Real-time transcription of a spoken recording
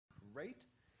Great.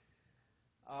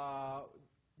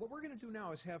 What we're going to do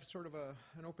now is have sort of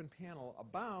an open panel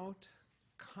about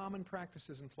common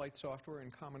practices in flight software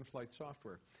and common flight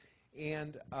software.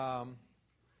 And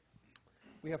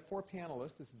we have 4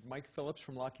 panelists. This is Mike Phillips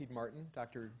from Lockheed Martin,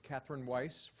 Dr. Catherine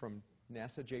Weiss from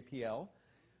NASA JPL,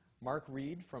 Mark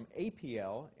Reid from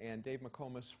APL, and Dave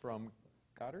McComas from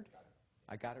Goddard?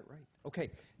 I got it right.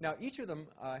 Okay. Now, each of them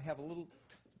have a little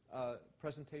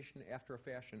presentation after a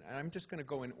fashion, and I'm just going to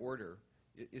go in order.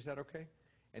 Is that okay?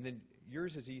 And then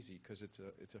yours is easy because it's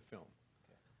a film.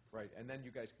 Okay. Right, and then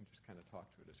you guys can just kind of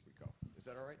talk to it as we go. Is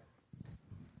that all right?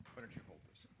 Why don't you hold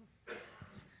this?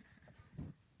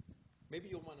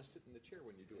 Maybe you'll want to sit in the chair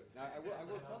when you do it. Now, I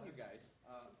will tell you guys,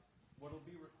 what will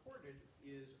be recorded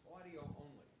is audio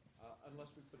only.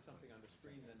 Unless we put something on the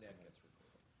screen, then that gets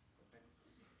recorded. Okay?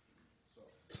 So,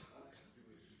 all I can do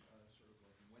is sort of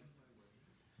like when by when.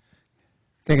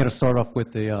 Okay, I'm going to start off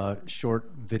with the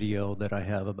short video that I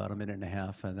have, about a minute and a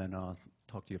half, and then I'll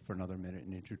talk to you for another minute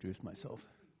and introduce myself.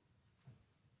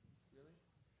 Really?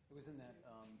 It was in that.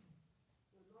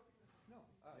 No.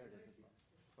 There it is.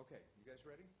 Okay, you guys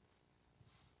ready?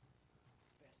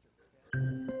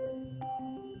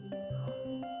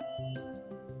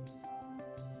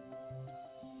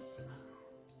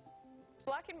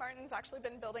 Lockheed Martin's actually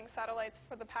been building satellites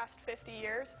for the past 50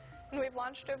 years, and we've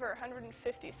launched over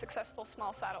 150 successful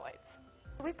small satellites.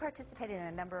 We've participated in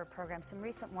a number of programs. Some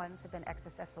recent ones have been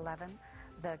XSS-11,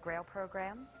 the Grail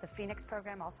program, the Phoenix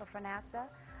program also for NASA,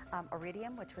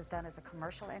 Iridium, which was done as a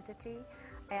commercial entity,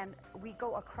 and we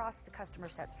go across the customer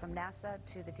sets from NASA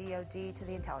to the DoD to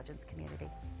the intelligence community.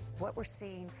 What we're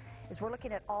seeing is we're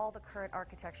looking at all the current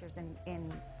architectures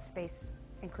in space,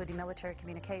 including military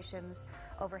communications,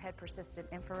 overhead persistent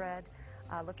infrared,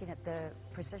 looking at the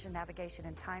precision navigation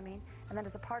and timing, and then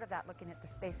as a part of that, looking at the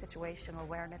space situational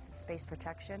awareness and space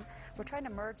protection. We're trying to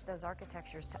merge those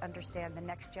architectures to understand the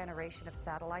next generation of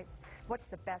satellites. What's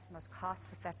the best, most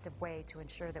cost-effective way to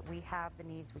ensure that we have the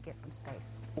needs we get from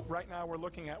space? Right now, we're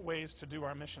looking at ways to do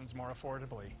our missions more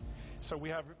affordably. So we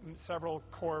have several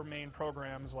core main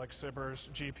programs like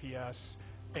SBIRS, GPS,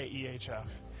 AEHF.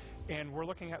 And we're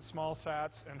looking at small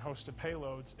sats and hosted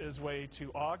payloads as a way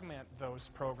to augment those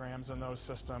programs and those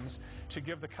systems to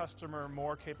give the customer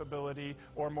more capability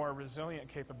or more resilient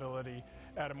capability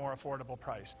at a more affordable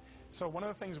price. So one of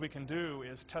the things we can do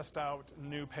is test out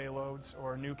new payloads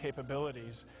or new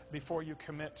capabilities before you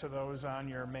commit to those on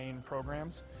your main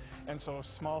programs. And so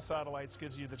small satellites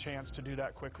gives you the chance to do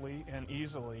that quickly and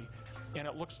easily. And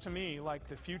it looks to me like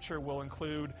the future will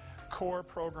include core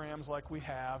programs like we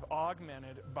have,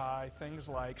 augmented by things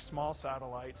like small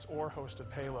satellites or hosted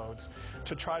payloads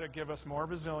to try to give us more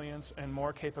resilience and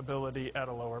more capability at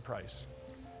a lower price.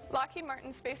 Lockheed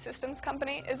Martin Space Systems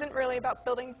Company isn't really about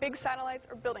building big satellites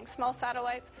or building small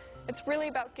satellites. It's really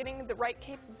about getting the right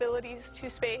capabilities to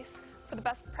space for the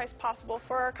best price possible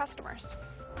for our customers.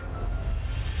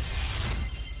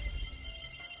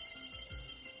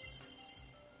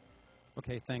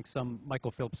 Okay, thanks. I'm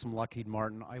Michael Phillips from Lockheed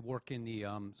Martin. I work in the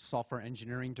Software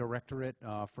Engineering Directorate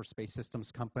for Space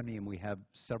Systems Company, and we have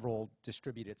several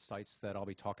distributed sites that I'll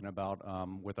be talking about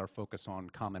with our focus on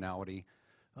commonality.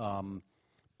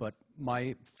 But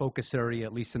my focus area,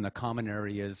 at least in the common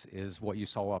areas, is what you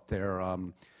saw up there,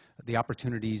 the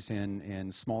opportunities in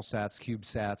small sats,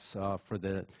 CubeSats for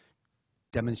the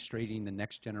demonstrating the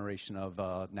next generation of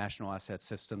national asset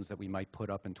systems that we might put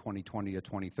up in 2020 to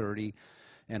 2030.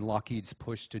 And Lockheed's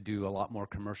push to do a lot more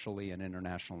commercially and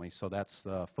internationally. So that's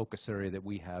the focus area that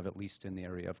we have, at least in the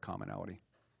area of commonality.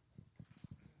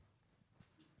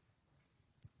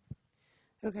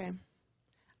 Okay.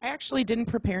 I actually didn't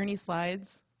prepare any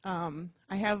slides. I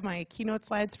have my keynote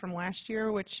slides from last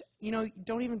year, which,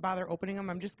 don't even bother opening them.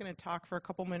 I'm just going to talk for a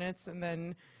couple minutes, and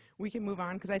then we can move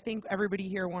on, because I think everybody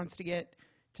here wants to get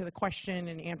to the question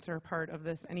and answer part of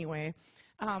this anyway.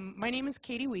 My name is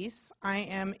Katie Weiss. I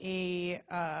am a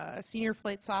senior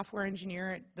flight software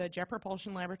engineer at the Jet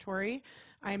Propulsion Laboratory.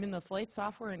 I'm in the flight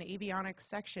software and avionics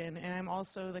section, and I'm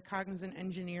also the cognizant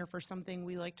engineer for something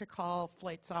we like to call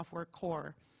Flight Software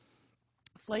Core.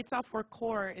 Flight Software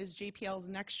Core is JPL's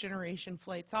next generation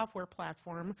flight software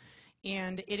platform,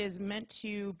 and it is meant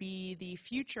to be the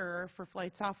future for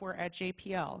flight software at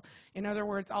JPL. In other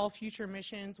words, all future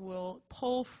missions will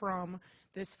pull from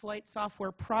this flight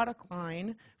software product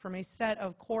line from a set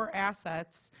of core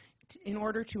assets in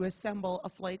order to assemble a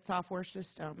flight software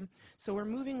system. So we're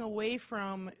moving away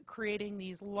from creating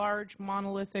these large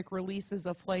monolithic releases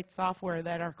of flight software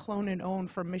that are cloned and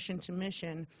owned from mission to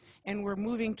mission, and we're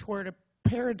moving toward a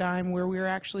paradigm where we're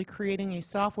actually creating a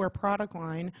software product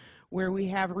line where we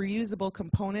have reusable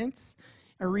components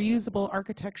a reusable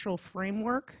architectural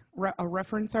framework, a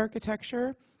reference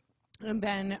architecture, and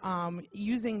then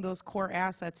using those core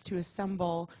assets to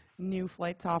assemble new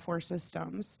flight software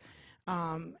systems.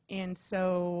 And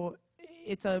so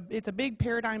it's a big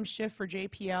paradigm shift for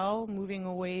JPL, moving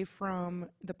away from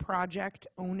the project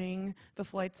owning the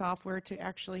flight software to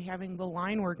actually having the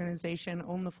line organization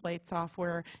own the flight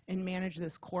software and manage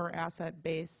this core asset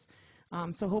base.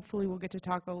 So hopefully we'll get to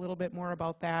talk a little bit more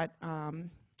about that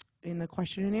in the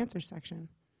question and answer section.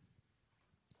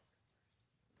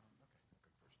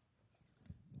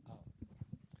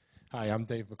 Hi, I'm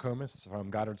Dave McComas from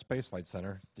Goddard Space Flight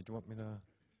Center. Did you want me to?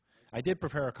 I did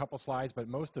prepare a couple slides, but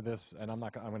most of this, and I'm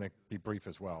going to be brief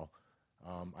as well,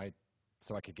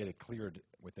 so I could get it cleared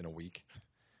within a week.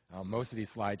 Most of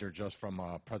these slides are just from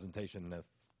a presentation in the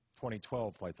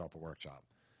 2012 Flight Software Workshop.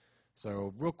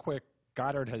 So real quick,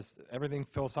 Goddard has everything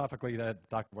philosophically that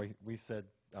Dr. Weiss said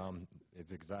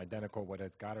is identical what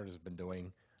Goddard has been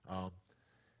doing.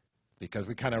 Because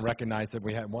we kind of recognized that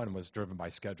we had one was driven by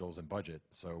schedules and budget.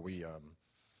 So we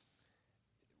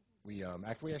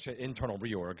actually had internal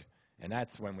reorg, and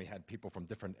that's when we had people from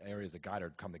different areas of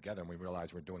Goddard come together, and we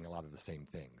realized we're doing a lot of the same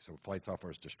things. So flight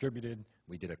software is distributed.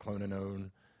 We did a clone and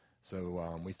own.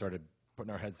 So we started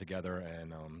putting our heads together,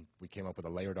 and we came up with a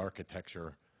layered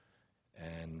architecture,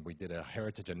 and we did a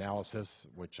heritage analysis,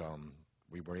 which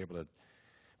we were able to.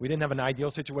 We didn't have an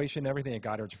ideal situation. Everything at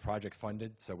Goddard's project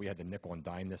funded, so we had to nickel and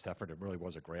dime this effort. It really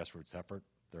was a grassroots effort.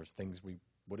 There's things we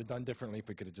would have done differently if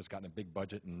we could have just gotten a big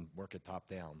budget and work it top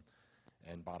down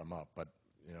and bottom up. But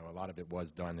you know, a lot of it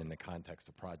was done in the context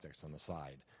of projects on the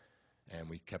side, and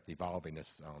we kept evolving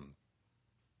this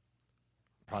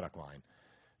product line.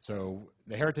 So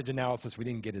the heritage analysis, we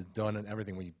didn't get it done and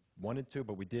everything we wanted to,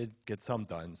 but we did get some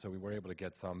done. So we were able to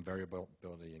get some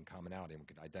variability and commonality, and we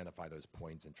could identify those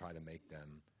points and try to make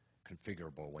them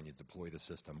configurable when you deploy the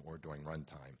system or during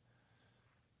runtime.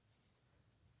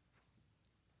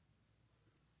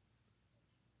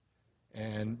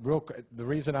 And the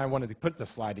reason I wanted to put this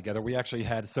slide together, we actually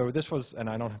had, so this was, and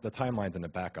I don't have the timelines in the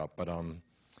backup, but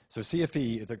so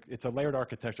CFE, it's a layered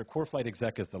architecture. Core Flight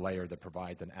Exec is the layer that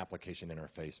provides an application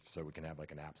interface so we can have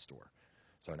like an app store,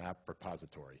 so an app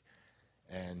repository.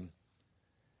 And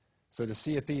so the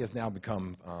CFE has now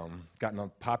become,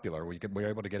 gotten popular. We were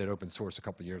able to get it open source a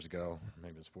couple years ago,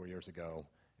 maybe it was 4 years ago,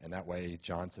 and that way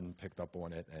Johnson picked up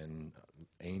on it, and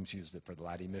Ames used it for the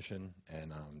LADI mission,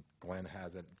 and Glenn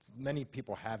has it. Many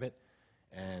people have it,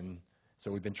 and so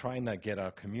we've been trying to get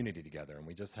a community together, and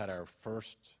we just had our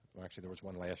first, well, actually there was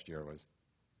one last year,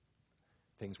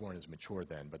 things weren't as mature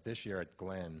then, but this year at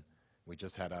Glenn, we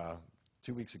just had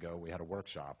 2 weeks ago, we had a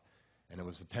workshop, and it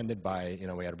was attended by,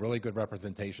 we had really good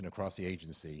representation across the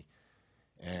agency,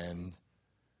 and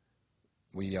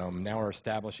we now are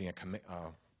establishing a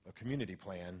community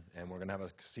plan, and we're going to have a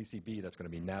CCB that's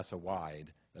going to be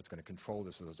NASA-wide that's going to control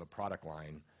this as a product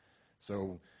line.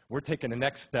 So we're taking the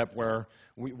next step where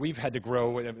we've had to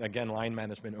grow. Again, line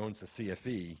management owns the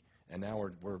CFE, and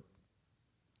now we're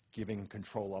giving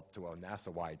control up to a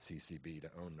NASA-wide CCB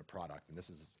to own the product, and this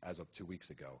is as of 2 weeks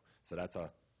ago. So that's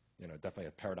definitely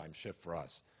a paradigm shift for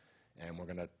us. And we're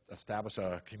going to establish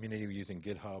a community using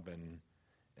GitHub and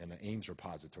an Ames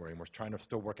repository, and we're trying to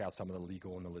still work out some of the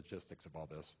legal and the logistics of all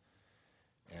this.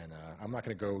 And I'm not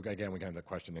going to go, again, we got into the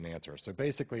question and answer. So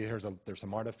basically, there's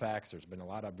some artifacts. There's been a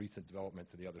lot of recent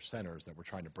developments to the other centers that we're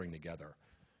trying to bring together.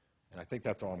 And I think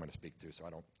that's all I'm going to speak to, so I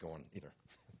don't go on either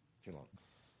too long.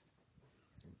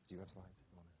 Do you have slides?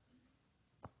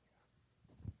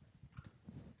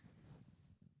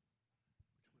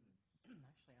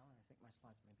 Actually, Alan, I think my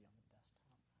slides may be on the desktop.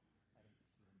 I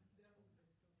didn't see them in this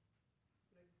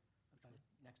folder.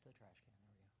 Next to the trash can,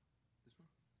 there we go. This one?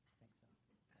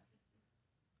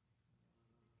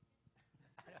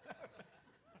 I think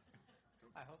so.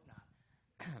 I hope not.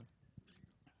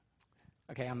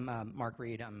 Okay, I'm Mark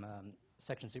Reid. I'm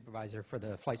section supervisor for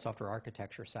the flight software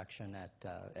architecture section at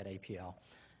APL.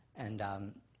 And I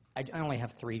only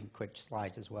have 3 quick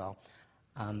slides as well.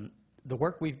 The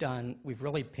work we've done, we've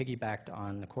really piggybacked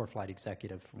on the Core Flight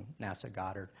Executive from NASA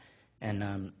Goddard.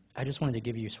 And I just wanted to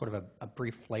give you sort of a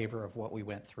brief flavor of what we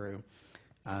went through,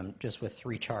 just with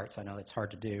 3 charts. I know it's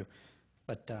hard to do.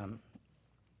 But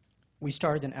we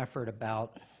started an effort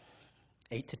about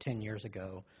 8 to 10 years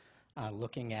ago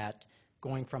looking at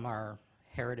going from our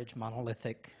heritage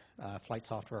monolithic flight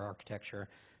software architecture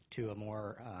to a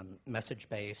more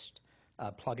message-based,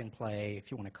 plug-and-play,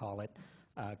 if you want to call it,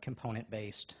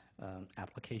 component-based,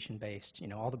 application-based,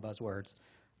 all the buzzwords,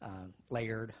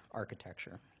 layered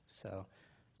architecture. So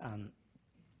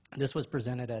this was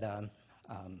presented at a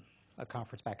a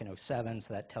conference back in '07,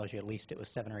 so that tells you at least it was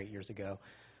 7 or 8 years ago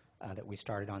that we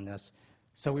started on this.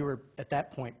 So we were, at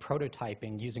that point,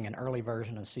 prototyping using an early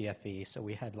version of CFE, so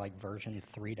we had like version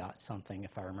 3 dot something,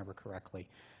 if I remember correctly.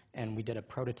 And we did a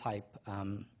prototype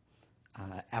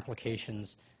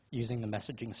applications using the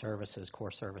messaging services,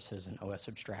 core services, and OS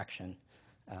abstraction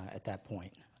at that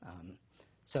point.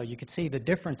 So you could see the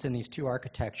difference in these two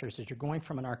architectures is you're going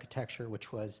from an architecture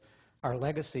which was, our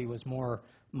legacy was more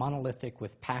monolithic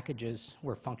with packages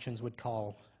where functions would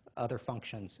call other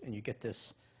functions, and you get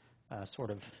this sort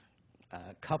of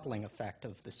coupling effect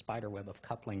of the spider web of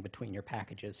coupling between your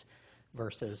packages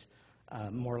versus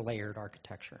more layered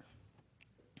architecture.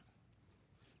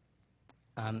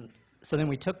 So then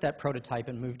we took that prototype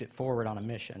and moved it forward on a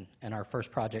mission, and our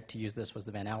first project to use this was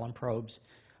the Van Allen probes,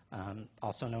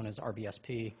 also known as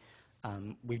RBSP.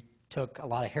 We took a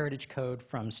lot of heritage code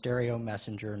from Stereo,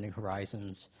 Messenger, New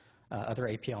Horizons, other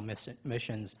APL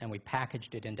missions, and we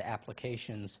packaged it into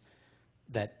applications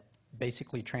that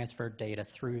basically transferred data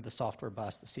through the software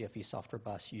bus, the CFE software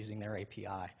bus, using their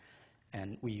API.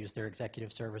 And we used their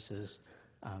executive services,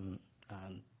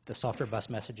 the software bus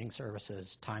messaging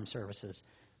services, time services.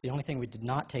 The only thing we did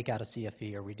not take out of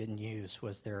CFE or we didn't use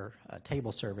was their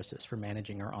table services for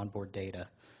managing our onboard data.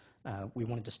 We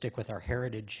wanted to stick with our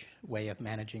heritage way of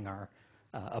managing our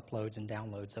uploads and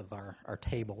downloads of our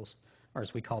tables, or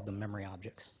as we called them, memory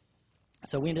objects.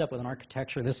 So we ended up with an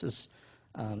architecture. This is,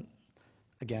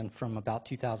 again, from about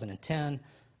 2010.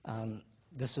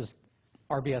 This is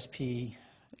RBSP,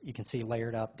 you can see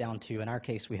layered up down to, in our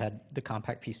case, we had the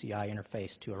compact PCI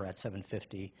interface to a RAD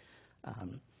 750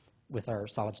 with our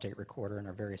solid-state recorder and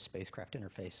our various spacecraft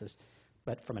interfaces.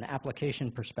 But from an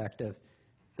application perspective,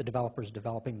 the developer's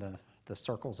developing the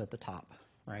circles at the top,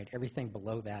 right? Everything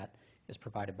below that is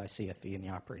provided by CFE in the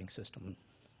operating system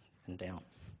and down,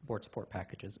 board support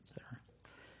packages, et cetera.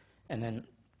 And then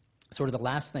sort of the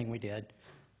last thing we did,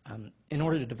 in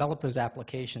order to develop those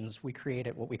applications, we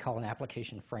created what we call an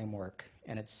application framework.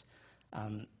 And it's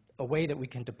a way that we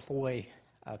can deploy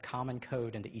common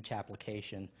code into each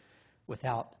application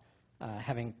without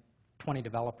having 20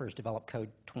 developers develop code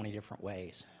 20 different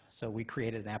ways. So we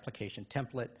created an application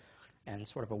template and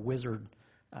sort of a wizard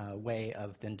way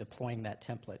of then deploying that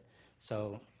template.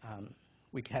 So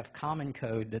we have common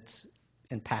code that's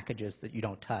in packages that you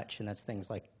don't touch, and that's things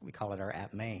like, we call it our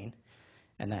app main,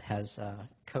 and that has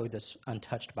code that's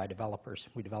untouched by developers.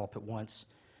 We develop it once,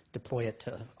 deploy it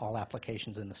to all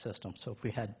applications in the system. So if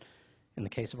we had, in the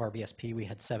case of RBSP, we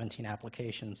had 17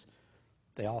 applications,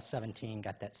 they all 17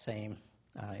 got that same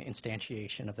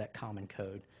instantiation of that common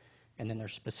code. And then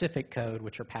there's specific code,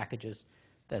 which are packages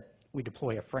that we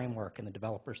deploy a framework, and the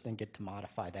developers then get to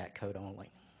modify that code only.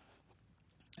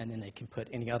 And then they can put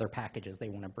any other packages they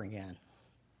want to bring in.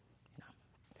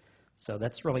 So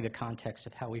that's really the context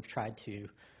of how we've tried to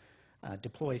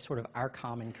deploy sort of our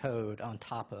common code on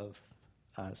top of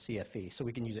CFE, so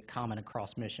we can use it common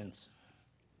across missions.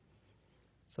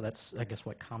 So that's, I guess,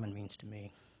 what common means to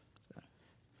me. So that's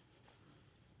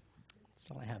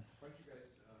all I have. Why don't you guys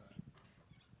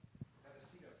have a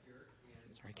seat up here?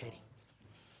 And Sorry, Katie.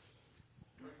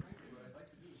 Quite frankly, what I'd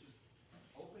like to do is just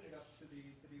open it up to the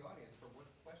audience for what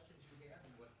questions you have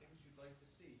and what things you'd like to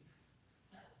see.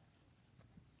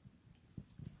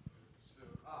 So,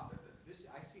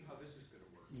 I see how this is going to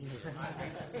work.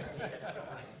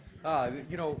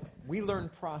 You know, we learn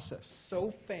process so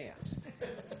fast.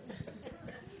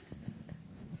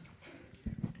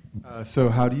 So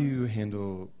how do you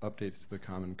handle updates to the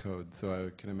common code? So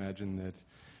I can imagine that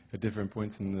at different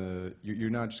points in the, you're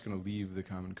not just going to leave the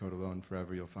common code alone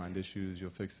forever. You'll find issues, you'll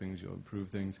fix things, you'll improve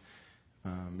things.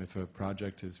 If a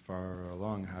project is far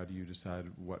along, how do you decide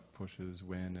what pushes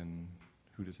when and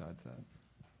who decides that?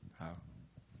 How?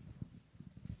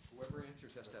 Whoever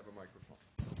answers has to have a microphone.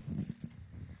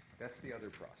 That's the other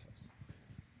process.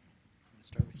 I'll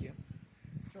start with you.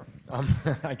 Sure.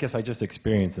 I guess I just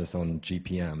experienced this on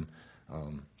GPM,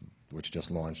 which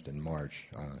just launched in March.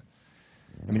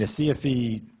 I mean, the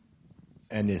CFE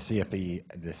and there's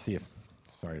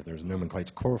a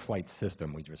nomenclature, core flight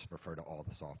system, we just refer to all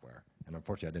the software. And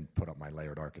unfortunately, I didn't put up my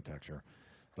layered architecture.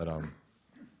 But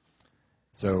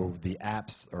so the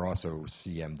apps are also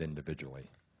CM'd individually.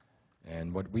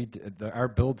 And what we our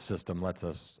build system lets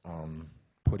us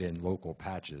put in local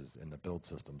patches in the build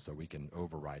system so we can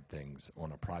override things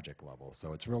on a project level.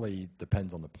 So it's really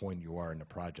depends on the point you are in the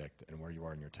project and where you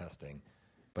are in your testing.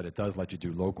 But it does let you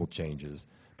do local changes.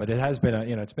 But it has been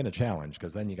it's been a challenge,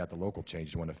 because then you got the local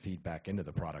change you want to feed back into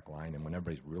the product line, and when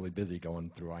everybody's really busy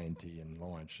going through INT and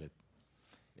launch,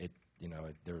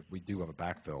 we do have a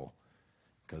backfill,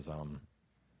 because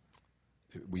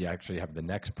we actually have the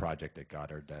next project at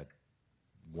Goddard that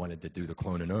wanted to do the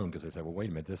clone and own because they said, well, wait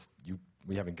a minute,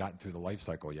 we haven't gotten through the life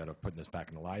cycle yet of putting this back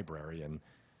in the library, and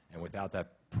without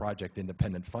that project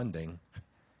independent funding,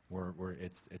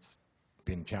 it's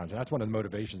being challenged. And that's one of the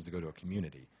motivations to go to a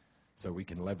community, so we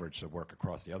can leverage the work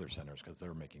across the other centers because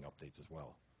they're making updates as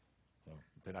well. So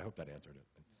I hope that answered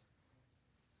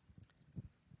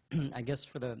it. I guess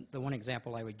for the one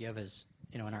example I would give is,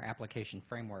 in our application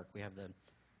framework, we have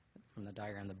from the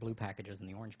diagram, the blue packages and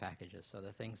the orange packages. So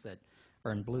the things that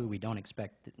are in blue, we don't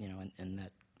expect, in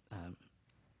that,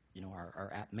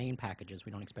 our app main packages,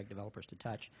 we don't expect developers to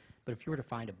touch. But if you were to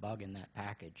find a bug in that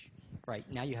package, right,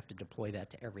 now you have to deploy that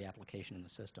to every application in the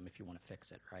system if you want to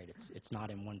fix it, right? It's not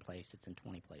in one place, it's in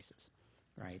 20 places,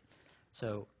 right?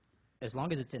 So as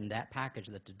long as it's in that package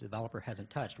that the developer hasn't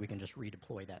touched, we can just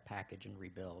redeploy that package and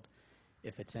rebuild.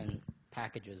 If it's in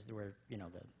packages where,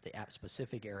 the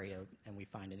app-specific area and we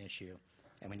find an issue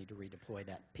and we need to redeploy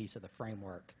that piece of the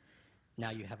framework, now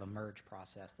you have a merge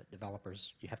process that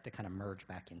developers, you have to kind of merge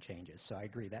back in changes. So I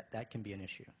agree, that can be an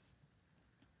issue.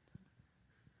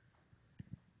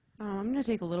 I'm going to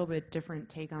take a little bit different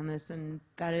take on this, and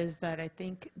that is that I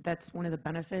think that's one of the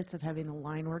benefits of having the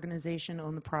line organization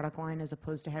own the product line as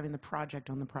opposed to having the project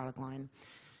own the product line.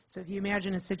 So if you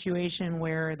imagine a situation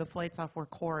where the flight software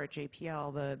core at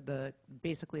JPL,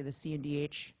 basically the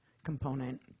C&DH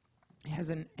component,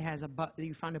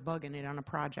 you found a bug in it on a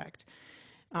project,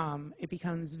 it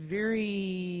becomes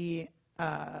very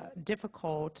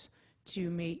difficult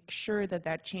to make sure that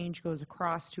that change goes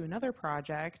across to another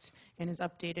project and is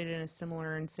updated in a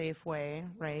similar and safe way,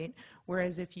 right?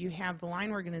 Whereas if you have the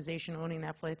line organization owning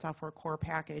that flight software core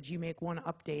package, you make one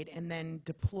update and then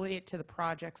deploy it to the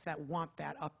projects that want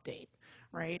that update,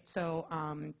 right? So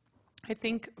I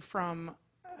think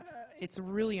it's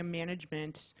really a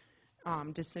management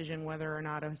decision whether or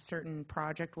not a certain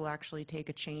project will actually take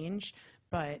a change,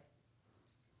 but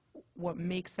what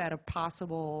makes that a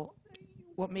possibility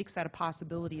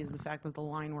is the fact that the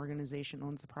line organization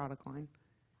owns the product line.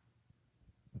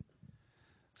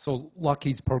 So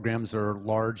Lockheed's programs are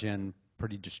large and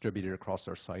pretty distributed across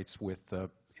our sites with,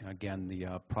 again, the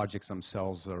projects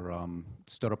themselves are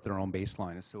stood up their own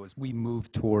baseline. And so as we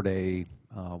move toward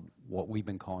what we've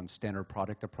been calling standard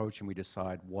product approach, and we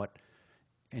decide what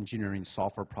engineering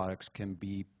software products can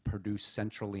be produced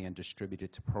centrally and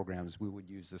distributed to programs, we would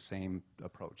use the same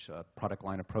approach, product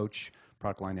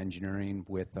line engineering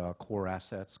with core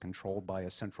assets controlled by a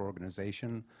central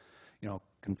organization,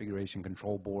 configuration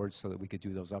control boards so that we could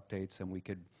do those updates, and we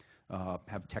could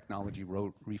have technology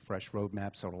refresh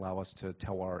roadmaps that would allow us to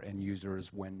tell our end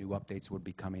users when new updates would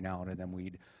be coming out, and then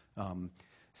we'd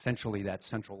essentially, that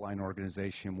central line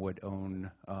organization would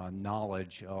own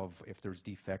knowledge of if there's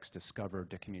defects discovered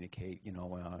to communicate,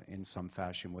 in some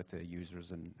fashion with the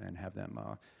users and have them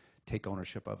take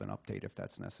ownership of an update if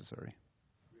that's necessary.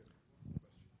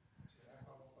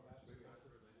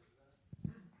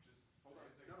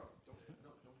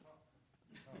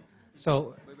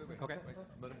 So, okay,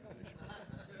 let him finish.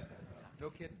 No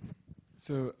kidding.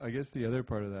 So I guess the other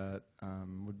part of that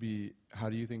would be, how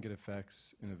do you think it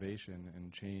affects innovation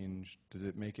and change? Does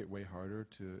it make it way harder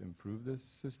to improve this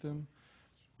system?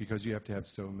 Because you have to have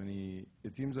so many,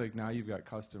 it seems like now you've got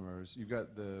customers, you've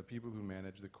got the people who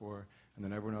manage the core, and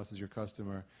then everyone else is your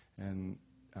customer, and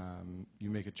you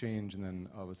make a change, and then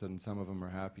all of a sudden some of them are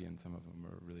happy and some of them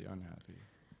are really unhappy.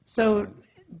 So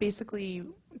basically,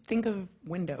 think of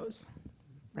Windows,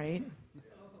 right?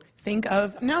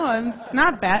 It's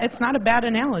not bad. It's not a bad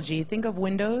analogy. Think of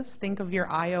Windows. Think of your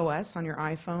iOS on your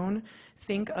iPhone.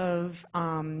 Think of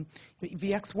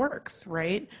VxWorks,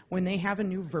 right? When they have a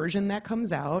new version that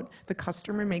comes out, the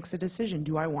customer makes a decision.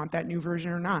 Do I want that new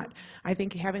version or not? I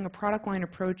think having a product line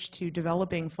approach to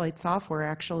developing flight software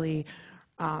actually,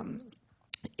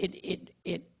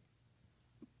 it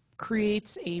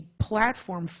creates a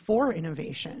platform for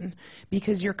innovation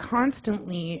because you're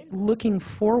constantly looking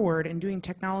forward and doing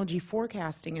technology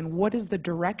forecasting and what is the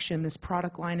direction this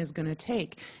product line is going to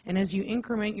take. And as you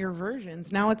increment your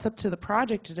versions, now it's up to the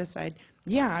project to decide,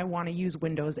 yeah, I want to use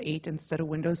Windows 8 instead of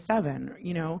Windows 7.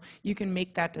 You can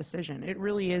make that decision. It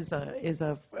really is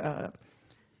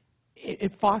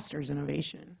it fosters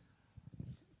innovation.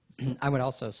 I would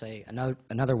also say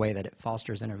another way that it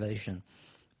fosters innovation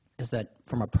is that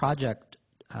from a project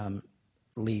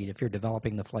lead, if you're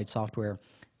developing the flight software,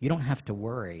 you don't have to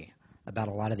worry about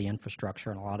a lot of the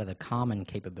infrastructure and a lot of the common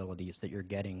capabilities that you're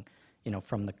getting,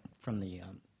 from the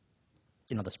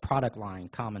this product line,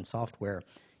 common software.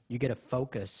 You get a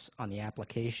focus on the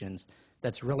applications.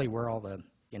 That's really where all the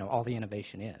all the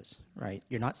innovation is, right?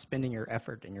 You're not spending your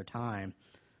effort and your time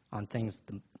on things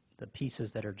the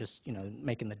pieces that are just,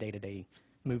 making the day-to-day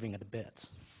moving of the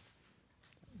bits.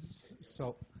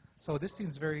 So this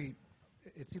seems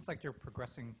it seems like you're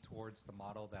progressing towards the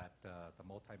model that the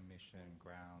multi-mission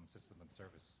ground system and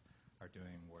service are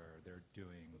doing, where they're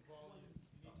doing.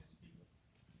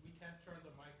 We can't turn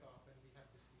the mic off, and we have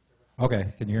to speak directly.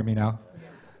 Okay, can you hear me now?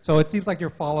 So it seems like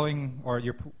you're following, or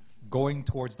you're going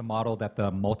towards the model that the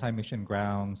multi-mission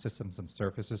ground systems and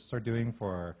services are doing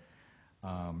for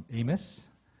AMIS,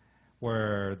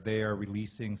 where they are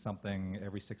releasing something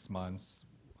every 6 months,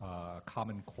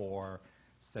 common core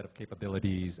set of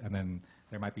capabilities, and then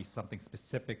there might be something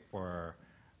specific for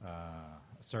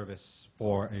service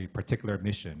for a particular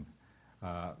mission,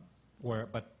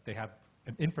 but they have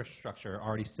an infrastructure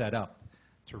already set up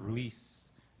to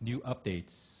release new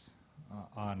updates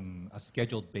on a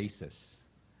scheduled basis.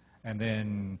 And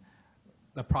then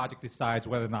the project decides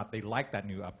whether or not they like that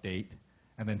new update,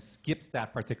 and then skips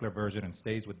that particular version and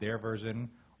stays with their version,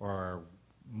 or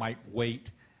might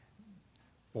wait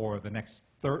for the next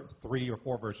 3 or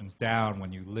 4 versions down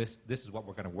when you list, this is what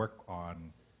we're going to work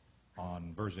on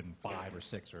version 5 or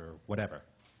 6 or whatever.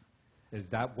 Is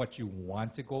that what you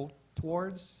want to go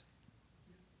towards?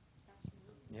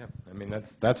 Yeah, I mean,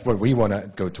 that's what we want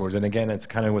to go towards. And again, it's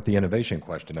kind of with the innovation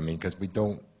question. I mean, because we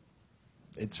don't,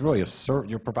 it's really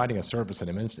you're providing a service and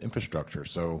an infrastructure.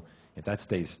 So if that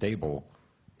stays stable,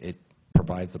 it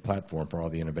provides the platform for all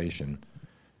the innovation.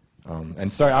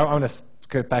 And sorry, I want to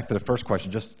get back to the first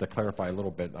question, just to clarify a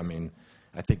little bit. I mean,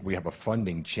 I think we have a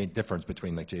funding difference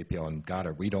between like JPL and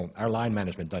Goddard. Our line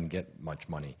management doesn't get much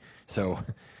money. So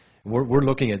we're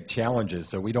looking at challenges.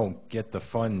 So we don't get the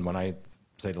fund. When I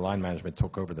say the line management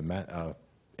took over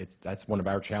that's one of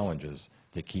our challenges,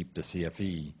 to keep the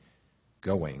CFE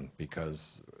going,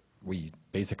 because we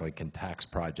basically can tax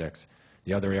projects.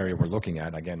 The other area we're looking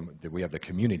at, again, we have the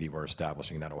community we're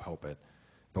establishing that'll help it.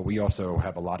 But we also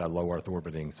have a lot of low Earth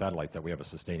orbiting satellites that we have a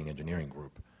sustaining engineering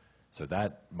group. So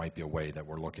that might be a way that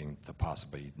we're looking to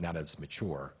possibly, now that it's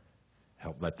mature,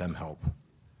 let them help.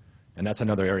 And that's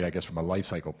another area, I guess, from a life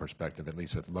cycle perspective, at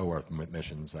least with low Earth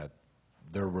missions, that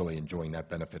they're really enjoying that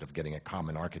benefit of getting a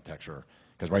common architecture.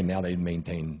 Because right now they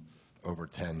maintain over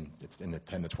 10, it's in the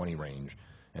 10 to 20 range,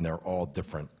 and they're all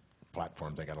different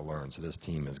platforms they got to learn. So this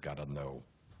team has got to know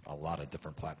a lot of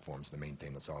different platforms to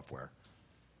maintain the software.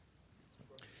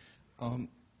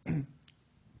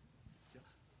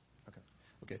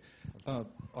 Okay.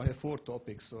 I have 4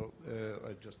 topics, so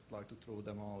I'd just like to throw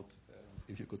them out,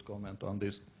 if you could comment on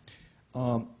this.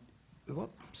 What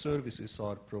services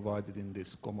are provided in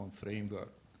this common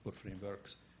framework or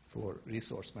frameworks for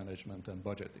resource management and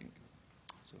budgeting?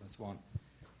 So that's one.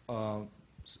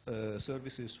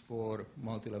 Services for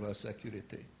multi-level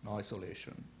security and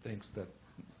isolation, things that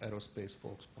aerospace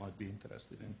folks might be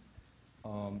interested in.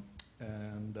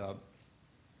 And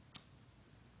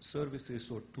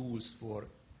services or tools for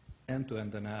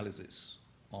end-to-end analysis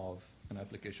of an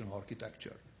application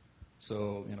architecture.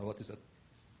 So, what is a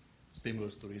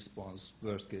stimulus to response,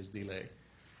 worst case delay,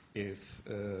 if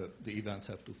the events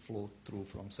have to flow through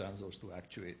from sensors to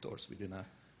actuators within a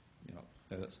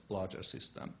larger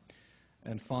system.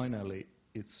 And finally,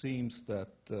 it seems that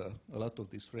a lot of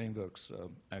these frameworks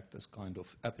act as kind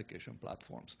of application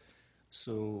platforms.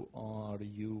 So are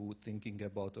you thinking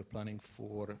about or planning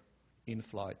for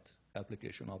in-flight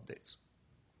application updates?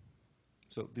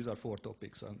 So these are 4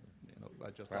 topics, and I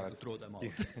just have to throw them out.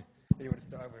 You want to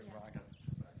start with Ron?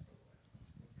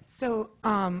 So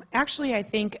actually, I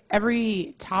think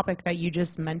every topic that you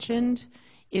just mentioned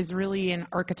is really an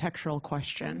architectural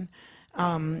question.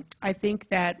 I think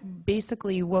that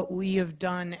basically what we have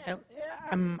done,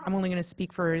 I'm only going to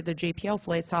speak for the JPL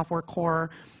Flight Software Core,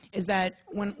 is that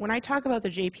when I talk about the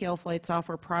JPL Flight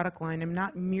Software product line, I'm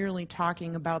not merely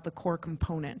talking about the core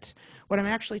component. What I'm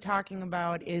actually talking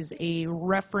about is a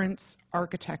reference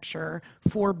architecture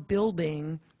for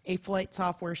building a flight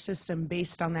software system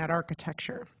based on that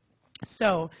architecture.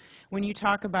 So when you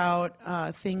talk about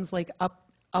things like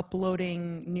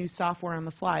uploading new software on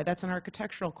the fly, that's an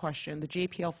architectural question. The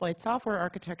JPL Flight Software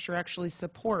architecture actually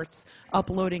supports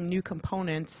uploading new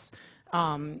components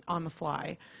on the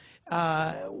fly.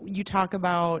 You talk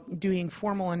about doing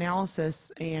formal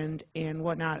analysis and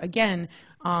whatnot. Again,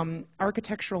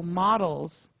 architectural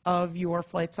models of your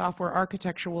flight software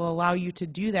architecture will allow you to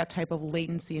do that type of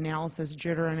latency analysis,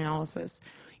 jitter analysis.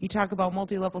 You talk about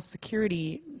multi-level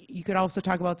security. You could also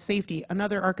talk about safety.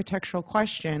 Another architectural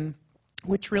question,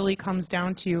 which really comes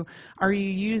down to, are you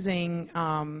using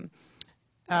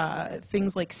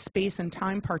things like space and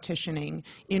time partitioning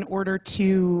in order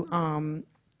to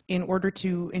in order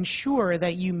to ensure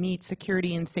that you meet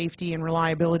security and safety and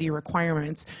reliability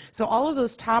requirements. So all of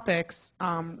those topics,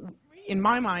 in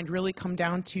my mind, really come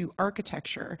down to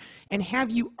architecture. And have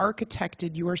you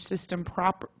architected your system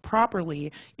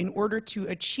properly in order to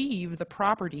achieve the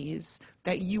properties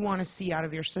that you want to see out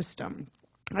of your system?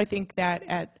 I think that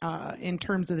in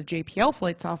terms of the JPL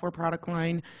flight software product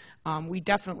line, we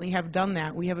definitely have done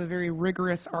that. We have a very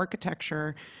rigorous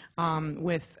architecture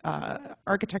with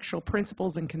architectural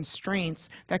principles and constraints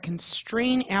that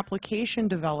constrain application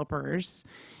developers,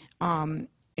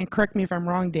 and correct me if I'm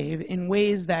wrong, Dave, in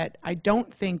ways that I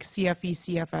don't think CFE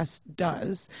CFS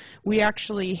does. We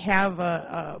actually have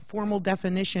a formal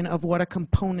definition of what a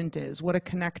component is, what a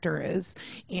connector is.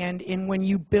 And when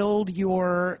you build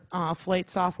your flight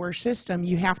software system,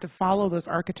 you have to follow those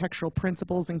architectural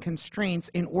principles and constraints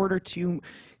in order to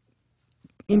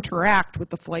interact with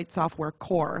the flight software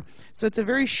core. So it's a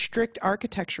very strict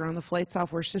architecture on the flight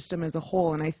software system as a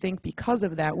whole, and I think because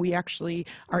of that, we actually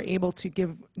are able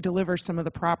to deliver some of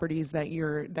the properties that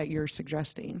you're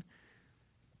suggesting.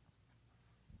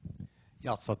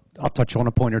 Yeah, so I'll touch on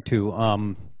a point or two.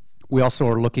 We also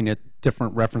are looking at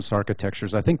different reference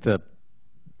architectures. I think the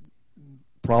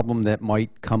problem that might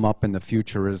come up in the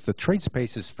future is the trade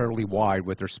space is fairly wide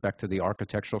with respect to the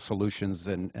architectural solutions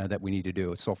that we need to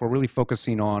do. So if we're really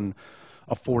focusing on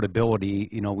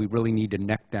affordability, we really need to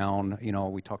neck down,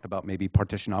 we talked about maybe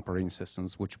partition operating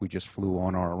systems, which we just flew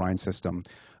on our Orion system.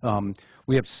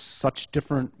 We have such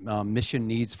different mission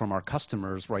needs from our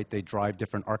customers, right? They drive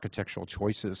different architectural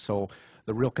choices. So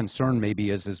the real concern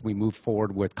maybe is as we move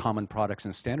forward with common products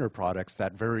and standard products,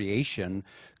 that variation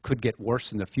could get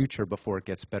worse in the future before it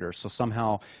gets better. So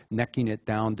somehow necking it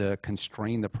down to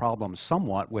constrain the problem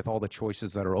somewhat with all the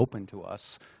choices that are open to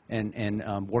us and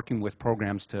working with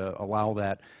programs to allow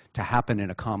that to happen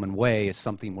in a common way is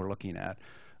something we're looking at.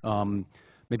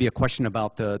 Maybe a question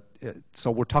about so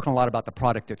we're talking a lot about the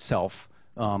product itself,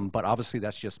 but obviously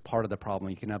that's just part of the problem.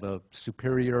 You can have a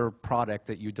superior product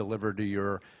that you deliver to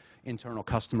your internal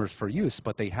customers for use,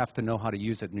 but they have to know how to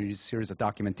use it. And there's a series of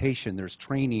documentation, there's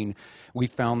training. We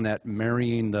found that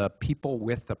marrying the people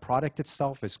with the product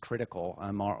itself is critical.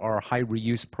 Our high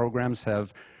reuse programs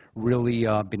have really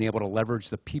been able to leverage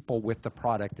the people with the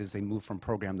product as they move from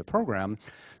program to program.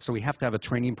 So we have to have a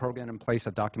training program in place,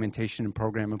 a documentation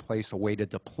program in place, a way to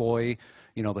deploy,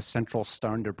 the central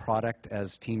standard product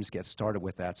as teams get started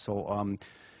with that. So,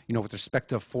 with respect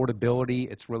to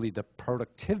affordability, it's really the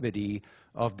productivity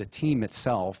of the team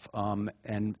itself,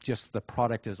 and just the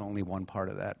product is only one part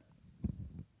of that.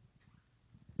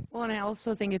 Well, and I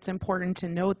also think it's important to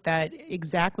note that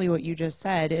exactly what you just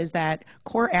said is that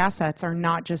core assets are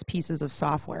not just pieces of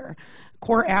software.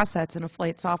 Core assets in a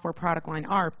flight software product line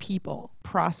are people,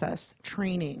 process,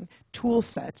 training, tool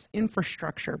sets,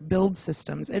 infrastructure, build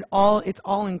systems. It's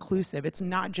all inclusive. It's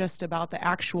not just about the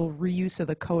actual reuse of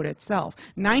the code itself.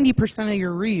 90% of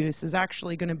your reuse is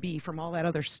actually going to be from all that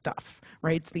other stuff,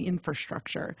 right? It's the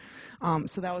infrastructure.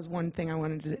 So that was one thing I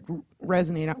wanted to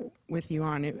resonate with you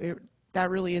on. That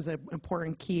really is an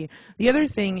important key. The other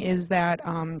thing is that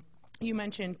you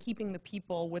mentioned keeping the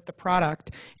people with the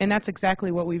product, and that's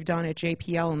exactly what we've done at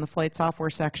JPL in the flight software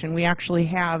section. We actually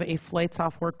have a flight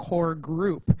software core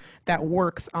group that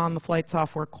works on the flight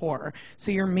software core.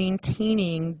 So you're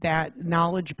maintaining that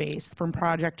knowledge base from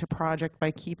project to project by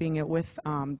keeping it with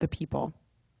the people.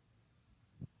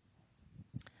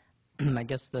 I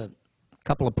guess the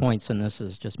couple of points in this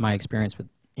is just my experience with,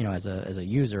 as a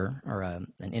user or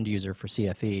an end user for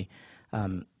CFE.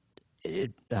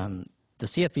 The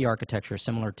CFE architecture is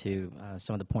similar to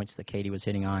some of the points that Katie was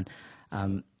hitting on.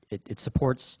 It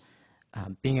supports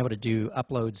being able to do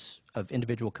uploads of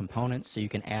individual components, so you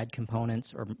can add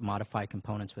components or modify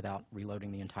components without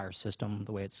reloading the entire system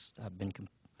the way it's been,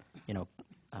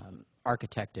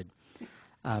 architected.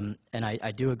 And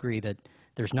I do agree that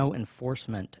there's no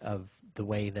enforcement of the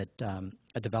way that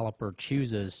a developer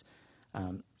chooses.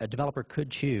 A developer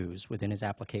could choose within his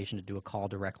application to do a call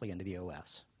directly into the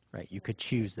OS. Right, you could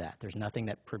choose that. There's nothing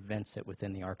that prevents it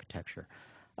within the architecture,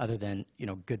 other than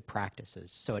good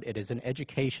practices. So it is an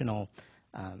educational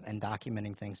and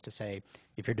documenting things to say,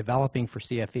 if you're developing for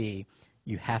CFE,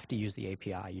 you have to use the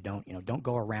API. You don't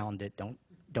go around it.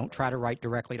 Don't try to write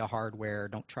directly to hardware.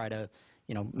 Don't try to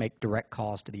make direct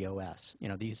calls to the OS.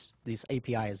 These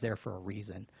API is there for a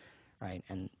reason, right?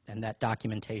 And that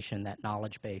documentation, that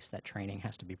knowledge base, that training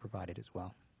has to be provided as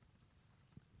well.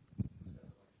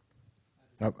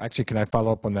 Actually, can I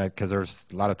follow up on that? Because there's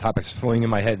a lot of topics flowing in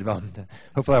my head.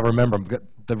 Hopefully I'll remember them.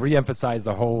 To re-emphasize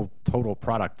the whole total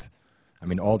product,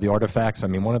 all the artifacts.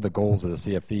 One of the goals of the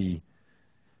CFE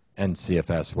and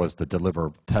CFS was to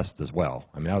deliver tests as well.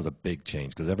 I mean, that was a big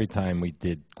change because every time we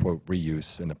did, quote,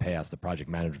 reuse in the past, the project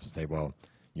managers would say, well,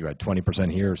 you had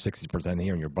 20% here, 60%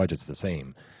 here, and your budget's the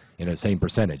same, same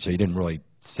percentage. So you didn't really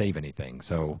save anything.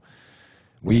 So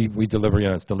we deliver,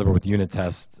 it's delivered with unit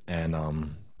tests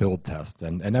and build tests.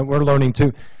 And then we're learning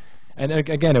too. And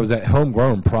again, it was a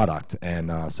homegrown product,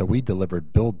 and so we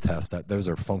delivered build tests. Those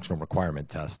are functional requirement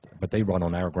tests, but they run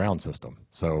on our ground system.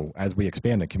 So as we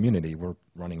expand the community, we're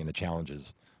running into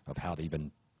challenges of how to even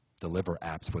deliver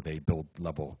apps with a build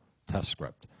level test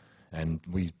script. And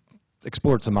we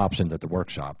explored some options at the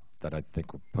workshop that I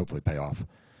think will hopefully pay off.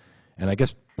 And I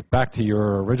guess back to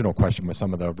your original question with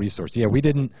some of the resources. Yeah, we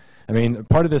didn't, I mean,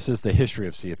 part of this is the history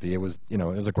of CFE. It was, it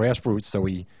was a grassroots, so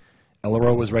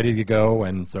LRO was ready to go,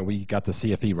 and so we got the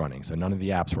CFE running. So none of the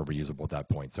apps were reusable at that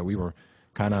point. So we were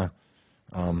kind of,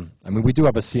 I mean, we do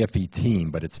have a CFE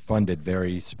team, but it's funded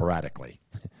very sporadically.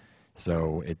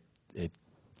 So it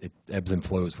ebbs and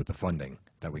flows with the funding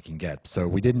that we can get. So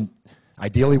we didn't,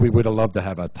 ideally we would have loved to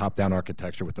have a top-down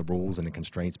architecture with the rules and the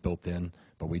constraints built in,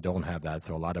 but we don't have that.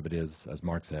 So a lot of it is, as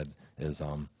Mark said, is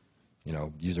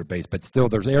user-based. But still,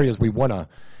 there's areas we want to,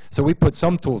 so we put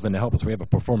some tools in to help us. We have a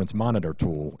performance monitor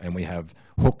tool, and we have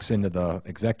hooks into the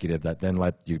executive that then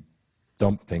let you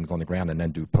dump things on the ground and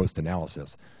then do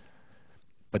post-analysis.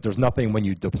 But there's nothing when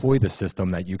you deploy the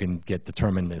system that you can get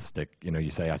deterministic.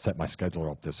 You say, I set my scheduler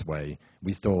up this way.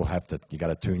 We still have to, you got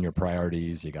to tune your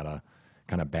priorities. You got to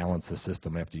kind of balance the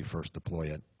system after you first deploy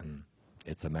it. And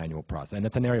it's a manual process. And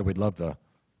it's an area we'd love to,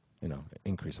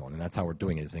 increase on. And that's how we're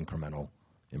doing it, is incremental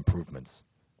improvements.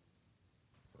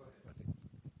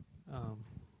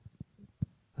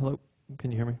 Hello,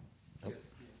 can you hear me? Yes.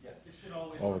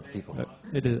 All of the people.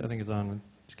 It is. I think it's on.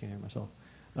 I just can't hear myself.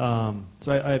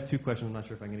 So I have two questions. I'm not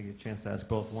sure if I'm going to get a chance to ask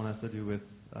both. One has to do with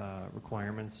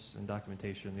requirements and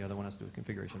documentation. The other one has to do with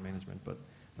configuration management. But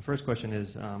the first question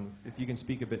is, if you can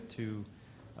speak a bit to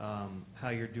how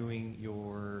you're doing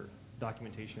your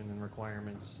documentation and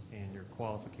requirements and your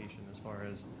qualification, as far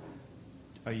as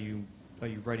are you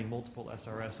writing multiple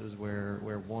SRSs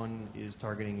where one is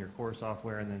targeting your core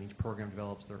software and then each program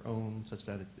develops their own such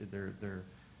that they're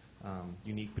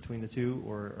unique between the two,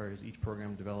 or is each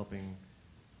program developing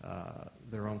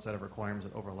their own set of requirements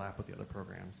that overlap with the other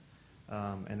programs?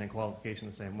 And then qualification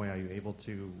the same way. Are you able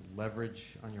to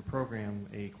leverage on your program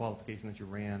a qualification that you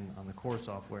ran on the core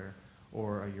software,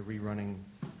 or are you rerunning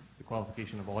the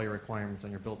qualification of all your requirements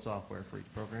on your built software for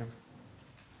each program?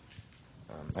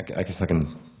 I guess I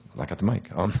got the mic.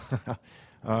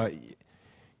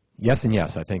 Yes and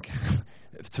yes, I think.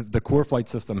 The core flight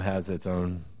system has its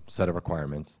own set of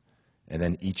requirements, and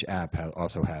then each app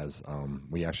also has,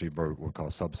 we actually wrote what we call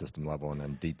subsystem level and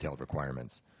then detailed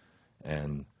requirements.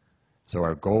 And so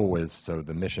our goal is, so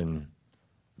the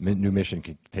new mission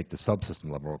can take the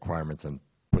subsystem level requirements and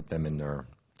put them in there,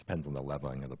 depends on the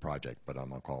leveling of the project, but I'll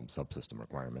call them subsystem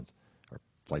requirements, or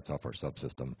flight software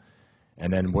subsystem.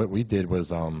 And then what we did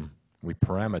was we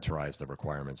parameterized the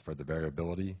requirements for the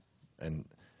variability. And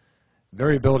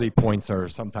variability points are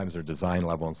sometimes they're design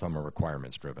level and some are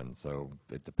requirements driven. So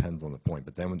it depends on the point.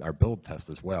 But then our build test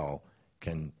as well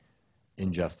can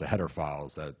ingest the header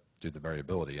files that do the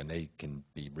variability, and they can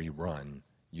be rerun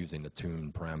using the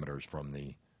tune parameters from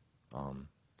the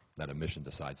that a mission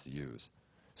decides to use.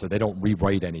 So they don't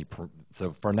rewrite any.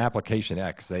 So for an application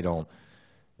X, they don't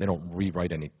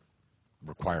rewrite any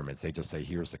requirements. They just say,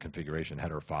 here's the configuration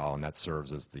header file, and that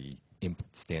serves as the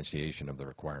instantiation of the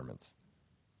requirements,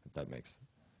 if that makes sense.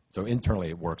 So internally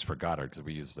it works for Goddard because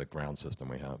we use the ground system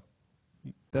we have.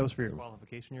 That was for your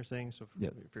qualification, you're saying? So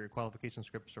for your qualification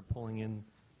scripts are pulling in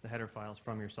the header files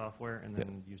from your software and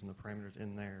then using the parameters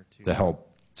in there to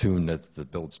help tune the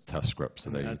build test script.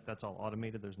 So that's all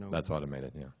automated? There's no... That's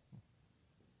automated, yeah.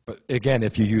 But again,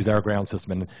 if you use our ground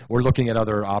system, and we're looking at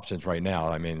other options right now,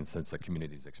 I mean, since the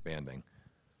community is expanding.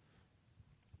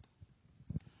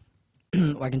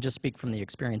 Well, I can just speak from the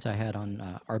experience I had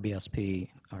on RBSP,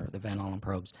 or the Van Allen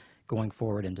probes, going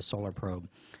forward into Solar Probe.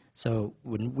 So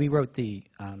when we wrote the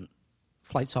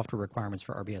flight software requirements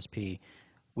for RBSP,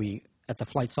 we, at the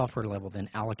flight software level, then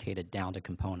allocated down to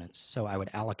components. So I would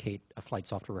allocate a flight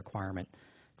software requirement,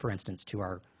 for instance, to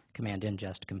our command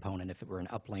ingest component if it were an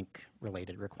uplink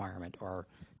related requirement, or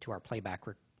to our playback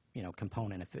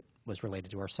component if it was related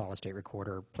to our solid state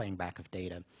recorder playing back of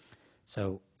data.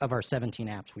 So of our 17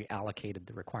 apps, we allocated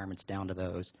the requirements down to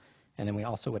those, and then we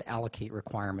also would allocate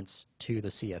requirements to the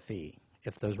CFE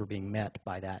if those were being met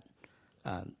by that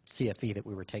CFE that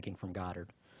we were taking from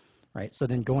Goddard, right? So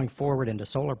then going forward into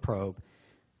Solar Probe,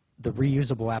 the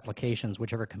reusable applications,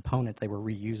 whichever component they were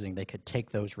reusing, they could take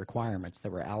those requirements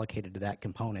that were allocated to that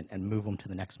component and move them to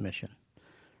the next mission,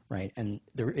 right? And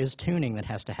there is tuning that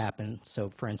has to happen. So,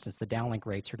 for instance, the downlink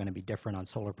rates are going to be different on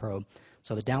Solar Probe.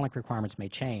 So the downlink requirements may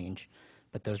change,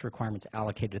 but those requirements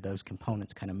allocated to those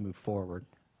components kind of move forward,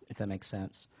 if that makes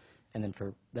sense. And then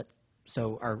for that,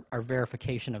 so our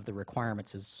verification of the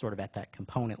requirements is sort of at that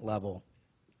component level,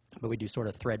 but we do sort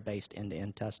of thread-based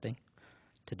end-to-end testing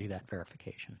to do that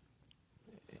verification.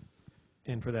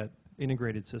 And for that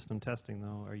integrated system testing,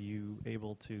 though, are you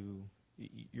able to,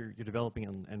 you're developing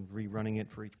and rerunning it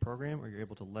for each program, or you're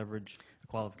able to leverage the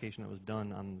qualification that was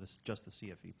done on this, just the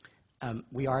CFE?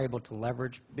 We are able to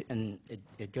leverage, and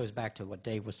it goes back to what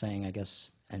Dave was saying, I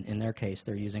guess, and in their case,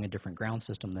 they're using a different ground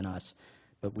system than us,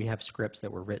 but we have scripts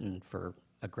that were written for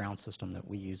a ground system that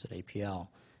we use at APL,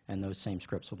 and those same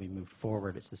scripts will be moved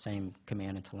forward. It's the same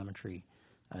command and telemetry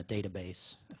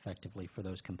database, effectively, for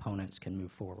those components can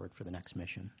move forward for the next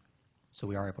mission. So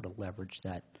we are able to leverage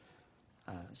that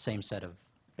same set of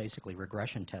basically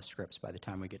regression test scripts by the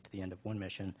time we get to the end of one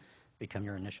mission, become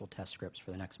your initial test scripts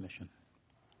for the next mission.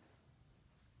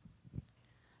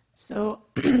 So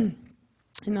in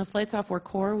the flight software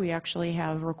core, we actually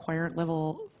have requirement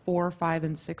level 4, 5,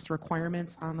 and 6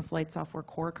 requirements on the flight software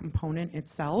core component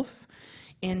itself.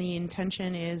 And the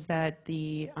intention is that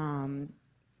the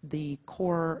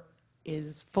core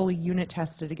is fully unit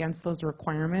tested against those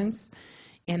requirements,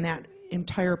 and that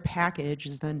entire package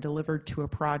is then delivered to a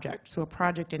project. So a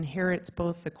project inherits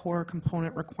both the core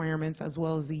component requirements as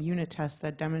well as the unit tests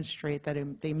that demonstrate that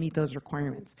they meet those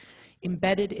requirements.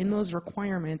 Embedded in those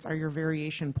requirements are your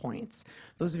variation points.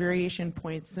 Those variation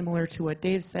points, similar to what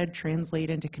Dave said, translate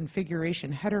into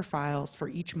configuration header files for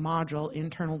each module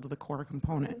internal to the core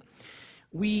component.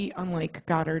 We, unlike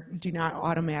Goddard, do not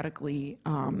automatically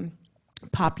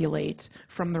populate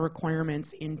from the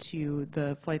requirements into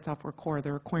the flight software core.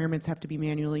 The requirements have to be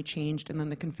manually changed, and then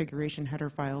the configuration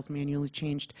header files manually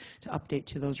changed to update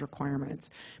to those requirements.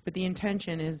 But the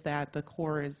intention is that the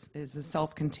core is a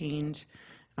self-contained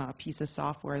piece of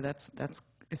software that's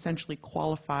essentially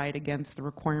qualified against the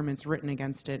requirements written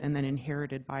against it and then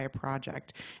inherited by a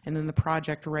project. And then the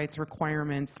project writes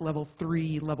requirements, level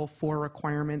 3, level 4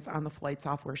 requirements on the flight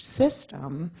software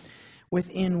system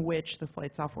within which the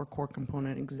flight software core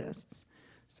component exists.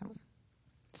 So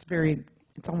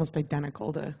it's almost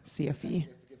identical to CFE.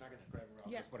 If I can grab I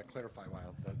just want to clarify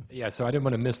yeah, so I didn't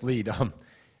want to mislead.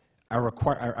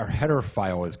 Our header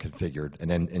file is configured and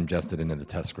then ingested into the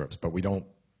test scripts, but we don't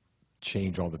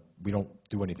change we don't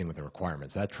do anything with the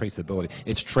requirements. That traceability,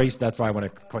 it's traced, that's why I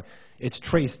want to, it's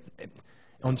traced.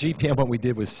 On GPM, what we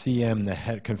did was CM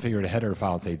configure the header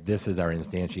file and say, this is our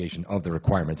instantiation of the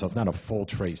requirements. So it's not a full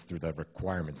trace through the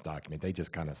requirements document. They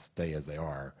just kind of stay as they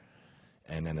are.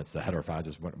 And then it's the header file. I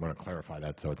just want to clarify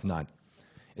that. So it's not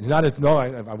as, no,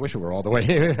 I wish it were all the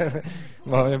way.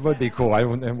 Well, it would be cool.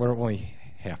 We're only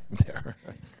half there.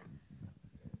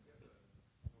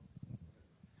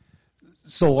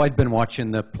 So I've been watching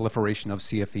the proliferation of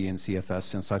CFE and CFS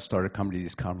since I started coming to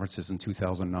these conferences in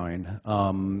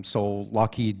 2009. So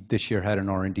Lockheed this year had an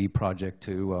R&D project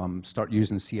to start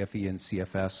using CFE and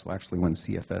CFS, well, actually when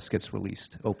CFS gets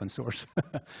released, open source.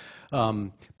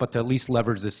 But to at least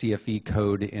leverage the CFE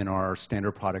code in our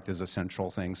standard product is a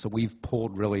central thing. So we've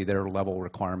pulled really their level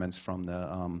requirements from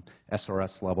the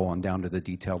SRS level and down to the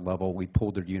detailed level. We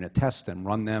pulled their unit tests and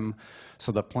run them.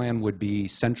 So the plan would be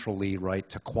centrally, right,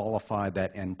 to qualify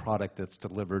that end product that's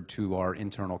delivered to our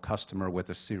internal customer with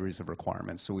a series of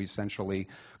requirements. So we essentially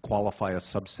qualify a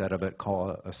subset of it, call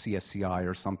a CSCI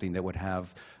or something that would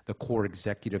have the core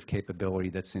executive capability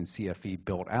that's in CFE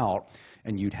built out,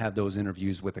 and you'd have those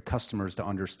interviews with the customers to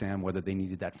understand whether they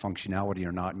needed that functionality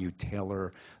or not, and you'd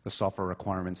tailor the software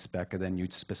requirements spec, and then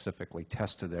you'd specifically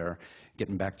test to there.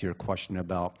 Getting back to your question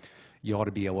about, you ought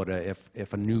to be able to,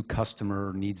 if a new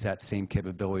customer needs that same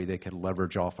capability, they could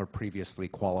leverage off a previously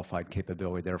qualified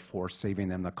capability, therefore saving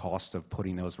them the cost of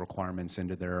putting those requirements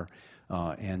into their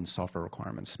end software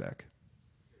requirements spec.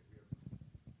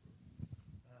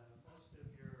 Most of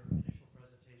your initial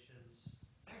presentations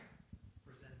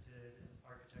presented an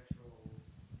architectural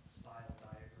style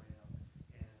diagram,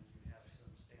 and you have some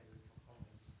standard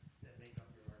components that make up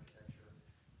your architecture.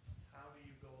 How do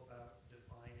you go about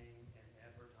defining and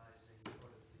advertising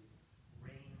sort of the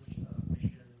range of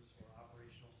missions or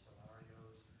operational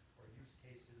scenarios or use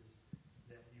cases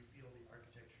that you feel the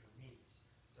architecture meets,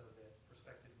 so that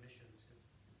prospective missions could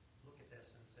look at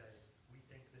this and say, we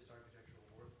think this architecture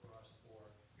will work for us, or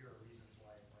here are reasons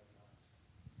why it might not?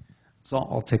 So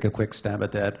I'll take a quick stab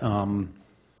at that.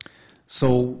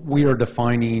 So we are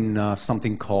defining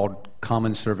something called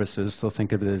common services. So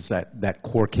think of it as that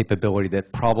core capability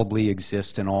that probably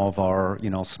exists in all of our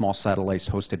small satellites,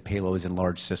 hosted payloads, and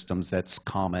large systems. That's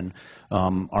common.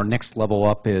 Our next level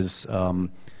up is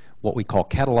what we call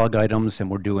catalog items,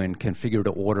 and we're doing configure to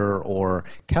order or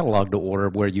catalog to order,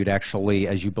 where you'd actually,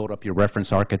 as you build up your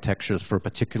reference architectures for a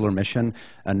particular mission,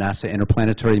 a NASA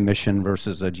interplanetary mission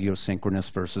versus a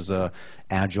geosynchronous versus a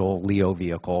agile LEO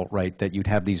vehicle, right, that you'd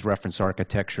have these reference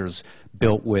architectures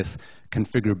built with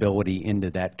configurability into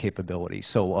that capability.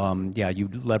 So yeah, you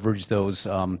leverage those.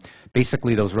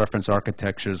 Basically, those reference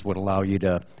architectures would allow you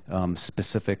to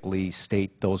specifically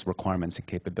state those requirements and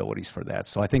capabilities for that.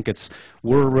 So I think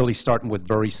we're really starting with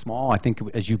very small. I think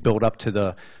as you build up to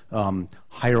the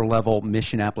higher level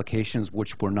mission applications,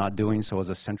 which we're not doing, so as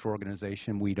a central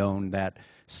organization, we'd own that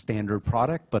standard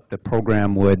product, but the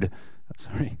program would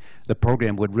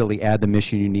really add the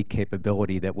mission unique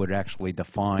capability that would actually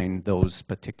define those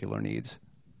particular needs.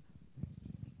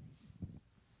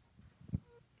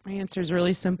 My answer is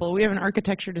really simple. We have an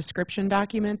architecture description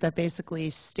document that basically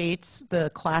states the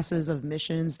classes of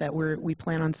missions that we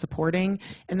plan on supporting,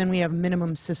 and then we have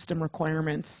minimum system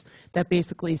requirements that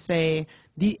basically say,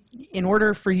 in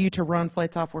order for you to run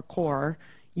Flight Software Core,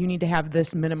 you need to have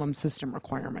this minimum system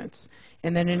requirements.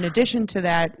 And then in addition to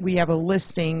that, we have a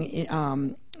listing.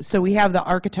 So we have the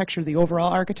architecture, the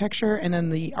overall architecture, and then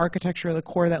the architecture of the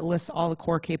core that lists all the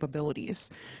core capabilities.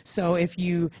 So if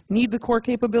you need the core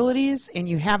capabilities and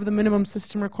you have the minimum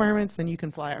system requirements, then you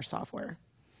can fly our software.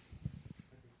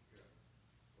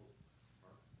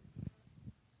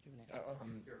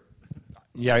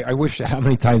 Yeah, I wish how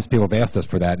many times people have asked us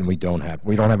for that, and we don't have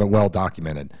it well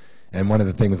documented. And one of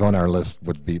the things on our list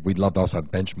would be, we'd love to also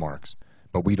have benchmarks,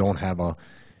 but we don't have a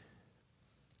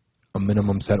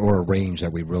minimum set or a range that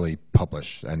we really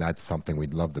publish, and that's something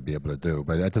we'd love to be able to do.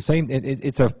 But at the same,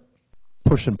 it's a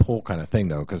push and pull kind of thing,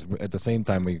 though, because at the same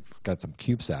time we've got some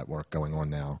CubeSat work going on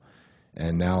now,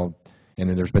 and then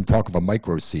there's been talk of a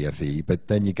micro CFE, but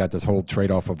then you got this whole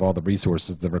trade-off of all the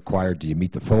resources that are required. Do you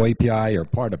meet the full API or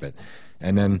part of it?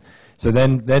 And then,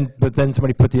 but then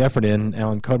somebody put the effort in.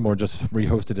 Alan Cudmore just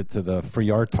rehosted it to the free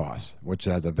RTOS, which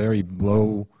has a very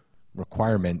low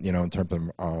requirement, in terms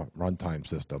of runtime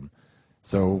system.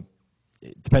 So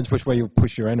it depends which way you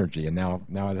push your energy. And now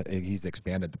he's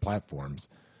expanded the platforms.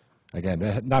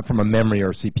 Again, not from a memory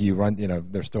or CPU run.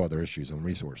 There's still other issues and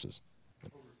resources.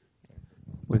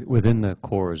 Within the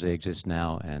core as they exist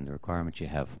now and the requirements you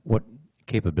have, what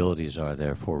capabilities are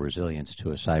there for resilience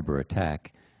to a cyber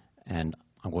attack? And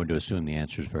I'm going to assume the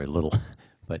answer is very little,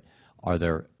 but are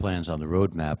there plans on the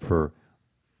roadmap for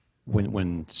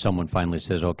when someone finally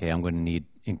says, okay, I'm going to need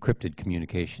encrypted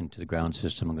communication to the ground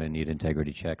system, I'm going to need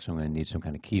integrity checks, I'm going to need some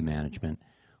kind of key management?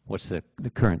 What's the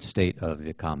current state of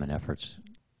the common efforts?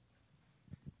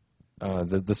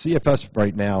 The CFS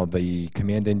right now, the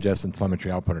command ingest and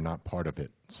telemetry output are not part of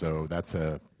it. So that's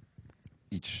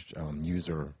each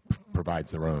user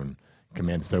provides their own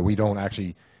command. So we don't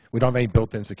have any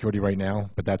built-in security right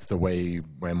now, but that's the way,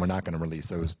 when we're not going to release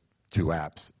those two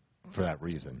apps for that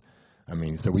reason. I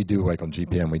mean, so we do, like on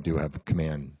GPM, we do have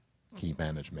command key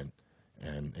management,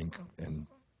 and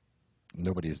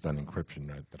nobody has done encryption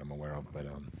that I'm aware of. But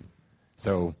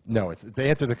so no, the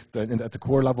answer at the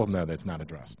core level, no, that's not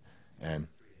addressed. And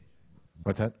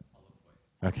what's that?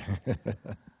 Okay.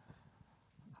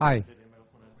 Hi.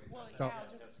 So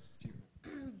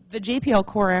the JPL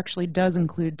core actually does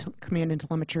include command and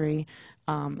telemetry,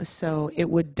 so it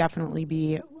would definitely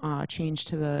be changed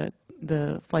to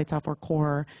the flight software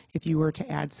core if you were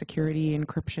to add security,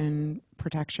 encryption,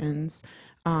 protections.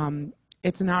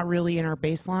 It's not really in our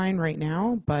baseline right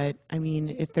now, but I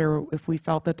mean, if we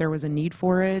felt that there was a need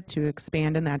for it to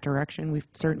expand in that direction, we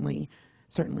certainly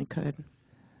could.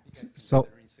 So,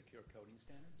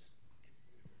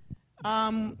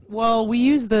 well, we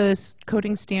use the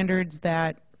coding standards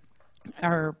that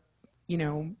are,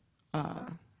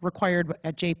 required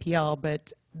at JPL,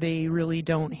 but they really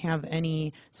don't have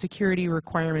any security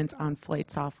requirements on flight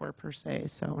software per se,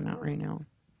 so not right now.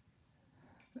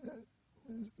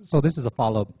 So this is a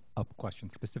follow-up question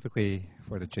specifically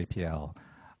for the JPL.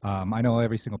 I know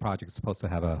every single project is supposed to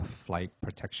have a flight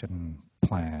protection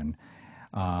plan.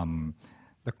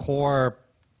 The core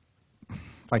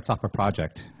flight software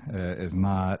project is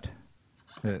not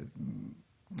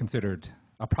considered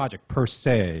a project per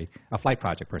se, a flight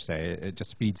project per se. It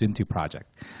just feeds into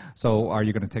project. So are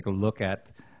you going to take a look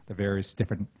at the various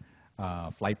different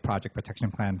flight project protection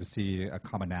plans to see a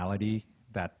commonality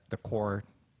that the core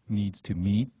needs to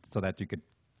meet so that you could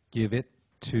give it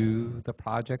to the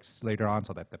projects later on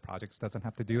so that the projects doesn't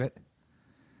have to do it,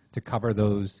 to cover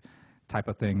those type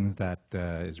of things that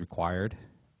is required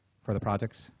for the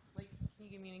projects? Like, can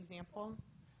you give me an example?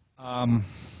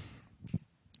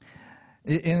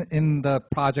 In the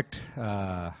project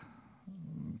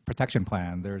protection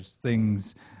plan, there's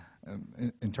things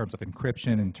in terms of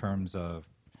encryption, in terms of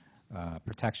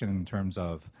protection, in terms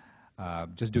of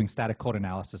just doing static code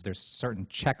analysis. There's certain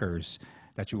checkers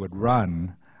that you would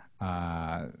run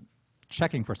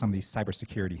checking for some of these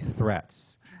cybersecurity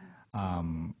threats.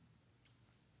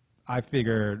 I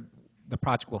figure the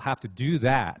project will have to do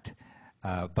that,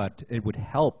 but it would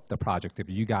help the project if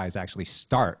you guys actually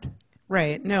start.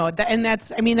 Right. No, and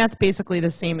that's, I mean, that's basically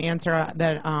the same answer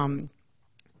that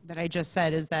that I just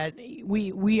said, is that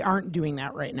we aren't doing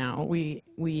that right now.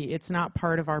 It's not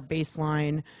part of our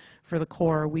baseline for the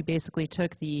core. We basically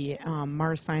took the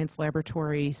Mars Science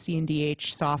Laboratory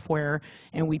C&DH software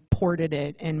and we ported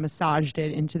it and massaged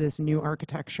it into this new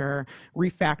architecture,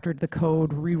 refactored the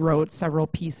code, rewrote several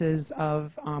pieces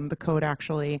of the code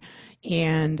actually,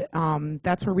 and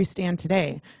that's where we stand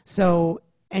today. So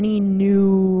any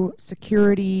new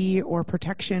security or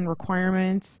protection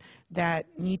requirements that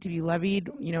need to be levied,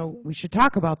 you know, we should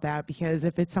talk about that, because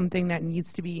if it's something that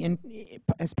needs to be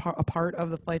as a part of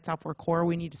the flight software core,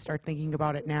 we need to start thinking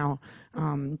about it now,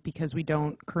 because we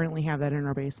don't currently have that in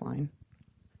our baseline.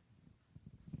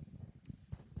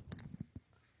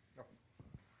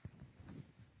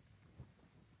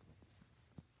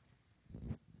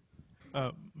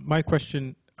 My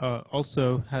question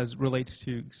also relates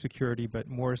to security, but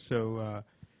more so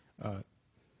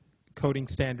coding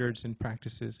standards and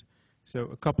practices. So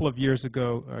a couple of years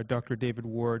ago, Dr. David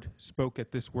Ward spoke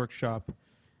at this workshop,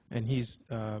 and he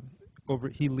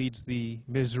leads the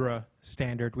MISRA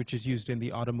standard, which is used in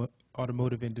the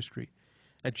automotive industry.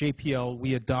 At JPL,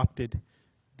 we adopted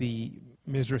the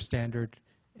MISRA standard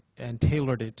and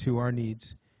tailored it to our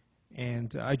needs.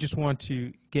 And I just want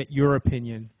to get your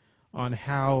opinion on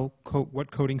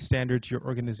what coding standards your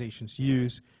organizations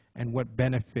use and what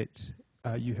benefits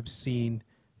you have seen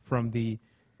from the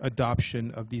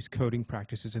adoption of these coding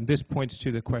practices. And this points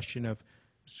to the question of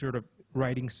sort of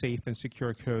writing safe and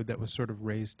secure code that was sort of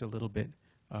raised a little bit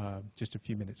just a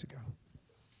few minutes ago.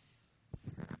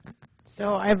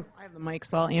 So I have the mic,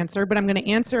 so I'll answer, but I'm going to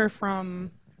answer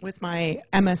with my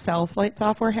MSL flight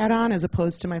software hat on as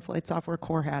opposed to my flight software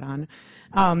core hat on.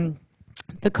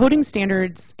 The coding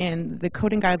standards and the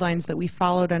coding guidelines that we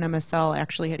followed on MSL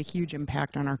actually had a huge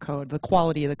impact on our code, the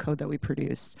quality of the code that we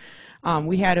produced.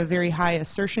 We had a very high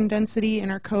assertion density in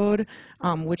our code,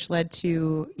 which led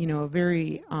to, you know, a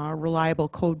very reliable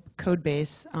code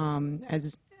base.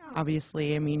 As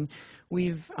obviously, I mean,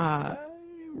 we've ran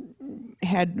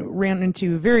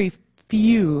into very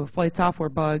few flight software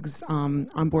bugs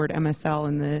on board MSL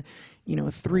in the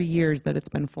 3 years that it's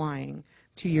been flying.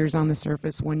 2 years on the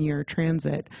surface, 1 year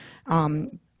transit.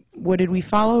 What did we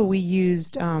follow? We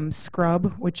used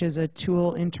Scrub, which is a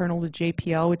tool internal to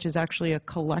JPL, which is actually a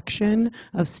collection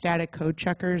of static code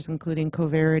checkers, including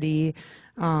Coverity,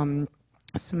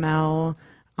 Smell,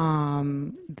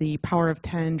 the Power of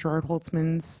 10, Gerard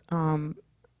Holtzman's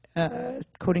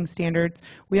coding standards.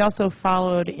 We also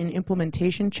followed an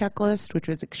implementation checklist, which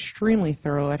was extremely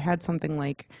thorough. It had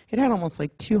almost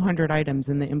like 200 items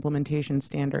in the implementation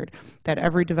standard that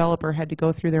every developer had to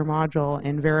go through their module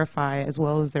and verify, as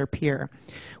well as their peer.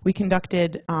 We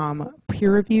conducted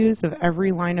peer reviews of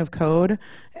every line of code,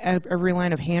 every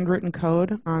line of handwritten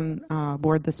code on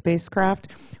board the spacecraft.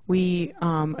 We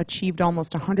achieved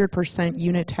almost 100%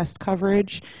 unit test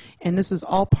coverage, and this was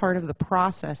all part of the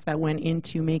process that went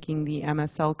into making the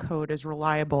MSL code as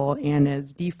reliable and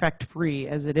as defect-free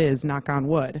as it is, knock on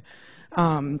wood.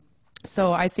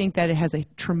 So I think that it has a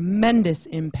tremendous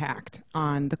impact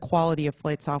on the quality of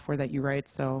flight software that you write,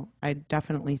 so I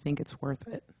definitely think it's worth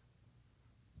it.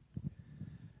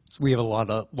 So we have a lot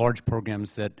of large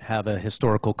programs that have a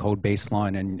historical code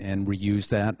baseline and reuse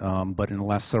that, but in the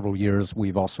last several years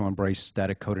we've also embraced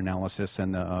static code analysis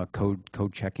and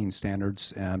code checking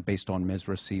standards based on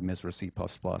MISRA C, MISRA C++,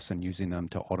 and using them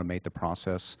to automate the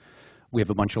process. We have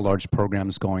a bunch of large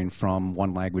programs going from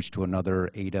one language to another,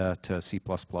 Ada to C++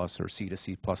 or C to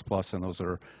C++, and those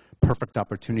are perfect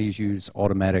opportunities to use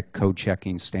automatic code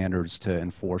checking standards to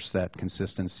enforce that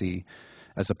consistency,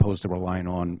 as opposed to relying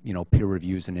on peer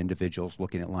reviews and individuals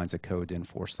looking at lines of code to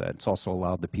enforce that. It's also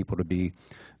allowed the people to be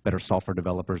better software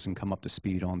developers and come up to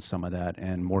speed on some of that,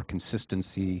 and more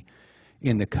consistency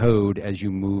in the code as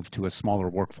you move to a smaller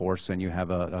workforce and you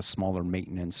have a smaller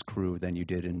maintenance crew than you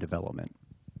did in development.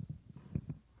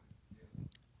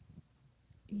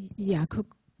 Yeah,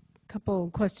 couple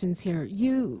questions here.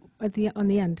 You, on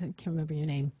the end, I can't remember your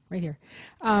name, right here.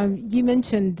 You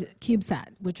mentioned CubeSat,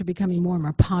 which are becoming more and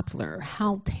more popular.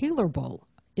 How tailorable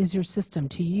is your system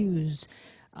to use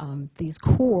these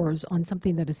cores on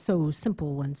something that is so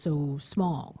simple and so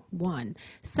small? One.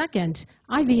 Second,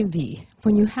 IV&V.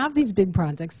 When you have these big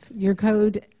projects, your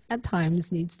code at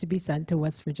times needs to be sent to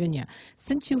West Virginia.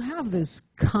 Since you have this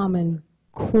common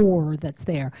core that's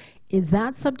there, is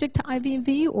that subject to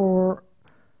IV&V, or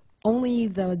only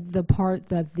the part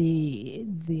that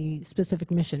the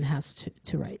specific mission has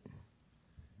to write?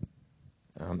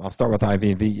 I'll start with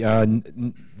IV&V.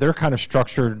 They're kind of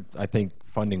structured, I think,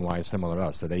 funding-wise, similar to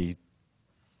us. So they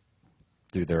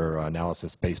do their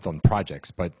analysis based on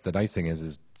projects. But the nice thing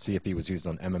is CFE was used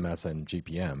on MMS and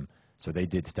GPM. So they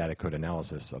did static code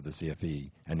analysis of the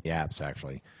CFE and the apps,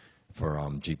 actually, for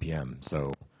GPM.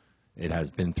 So it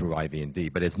has been through IV&V.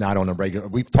 But it's not on a regular.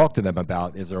 We've talked to them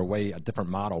about, is there a way, a different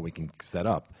model we can set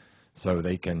up so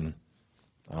they can,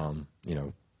 you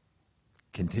know,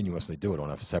 continuously do it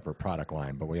on a separate product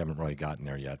line, but we haven't really gotten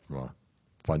there yet from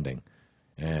funding.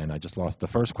 And I just lost the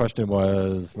first question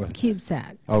was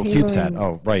CubeSat. Oh, CubeSat.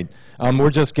 Oh, right. We're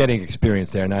just getting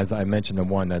experience there, and as I mentioned, the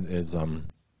one that is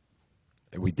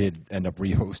we did end up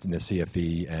rehosting the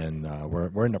CFE, and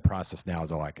we're in the process now.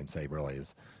 Is all I can say really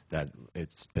is that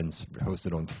it's been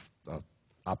hosted on an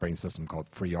operating system called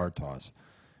FreeRTOS,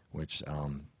 which.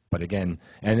 But again,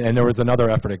 and there was another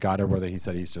effort at Goddard where he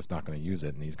said he's just not going to use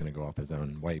it, and he's going to go off his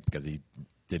own way because he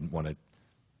didn't want to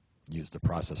use the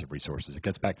processor resources. It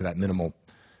gets back to that minimal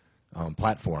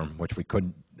platform, which we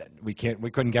couldn't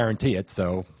guarantee it,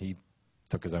 so he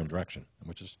took his own direction,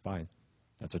 which is fine.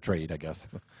 That's a trade, I guess.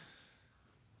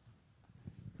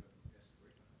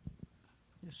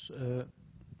 Yes,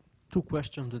 two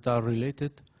questions that are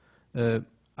related.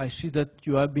 I see that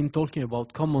you have been talking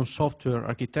about common software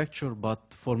architecture, but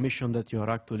for mission that you are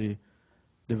actually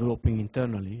developing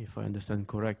internally, if I understand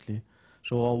correctly.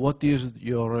 So what is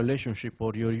your relationship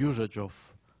or your usage of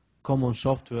common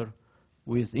software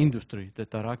with industry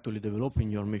that are actually developing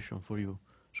your mission for you?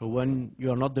 So when you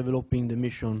are not developing the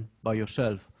mission by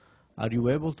yourself, are you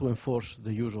able to enforce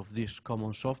the use of this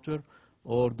common software,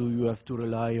 or do you have to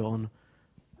rely on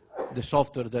the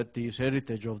software that is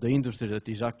heritage of the industry that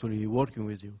is actually working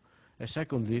with you? And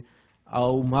secondly,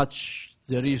 how much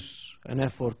there is an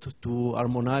effort to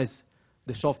harmonize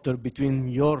the software between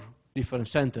your different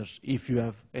centers, if you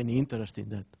have any interest in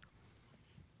that?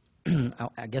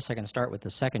 I guess I can start with the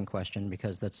second question,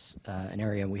 because that's an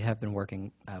area we have been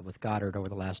working with Goddard over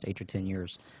the last 8 or 10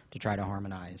 years to try to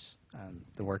harmonize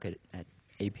the work at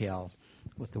APL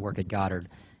with the work at Goddard.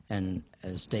 And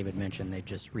as David mentioned, they've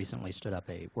just recently stood up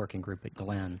a working group at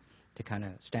Glenn to kind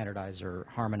of standardize or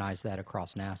harmonize that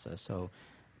across NASA. So,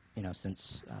 you know,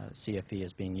 since CFE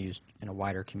is being used in a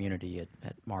wider community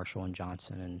at Marshall and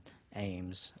Johnson and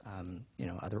Ames, you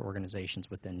know, other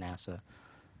organizations within NASA,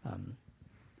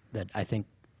 that I think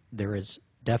there is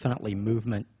definitely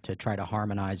movement to try to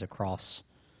harmonize across,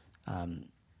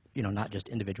 you know, not just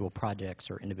individual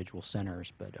projects or individual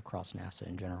centers, but across NASA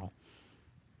in general.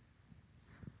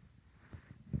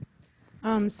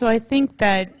 So I think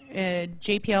that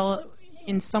JPL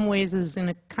in some ways is in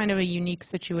a kind of a unique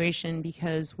situation,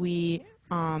 because we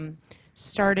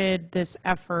started this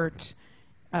effort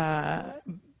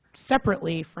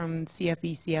separately from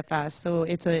CFE CFS. So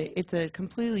it's a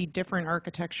completely different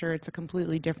architecture. It's a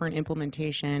completely different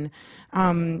implementation.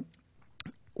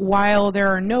 While there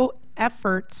are no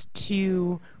efforts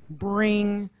to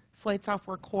bring Flight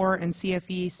Software Core and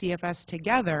CFE CFS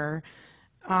together,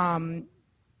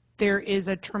 there is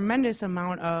a tremendous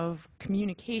amount of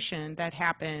communication that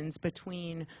happens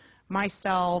between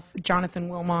myself, Jonathan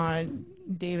Wilmot,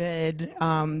 David,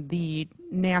 the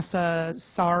NASA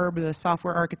SARB, the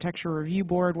Software Architecture Review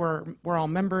Board. We're all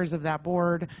members of that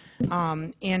board.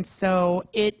 And so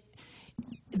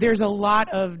there's a lot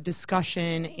of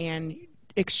discussion and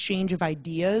exchange of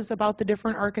ideas about the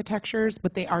different architectures,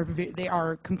 but they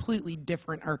are completely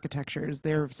different architectures.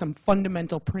 There are some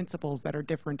fundamental principles that are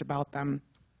different about them.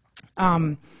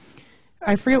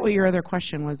 I forget what your other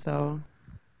question was, though.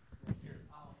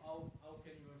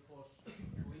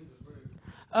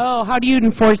 Oh, how do you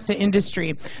enforce to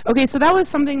industry? Okay, so that was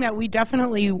something that we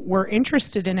definitely were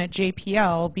interested in at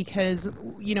JPL, because,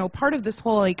 you know, part of this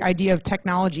whole idea of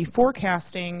technology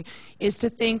forecasting is to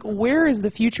think, where is the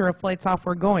future of flight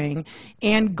software going?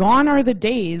 And gone are the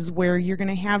days where you're going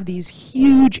to have these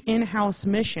huge in-house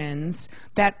missions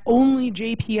that only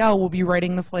JPL will be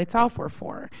writing the flight software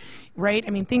for. Right? I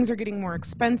mean, things are getting more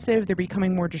expensive. They're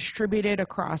becoming more distributed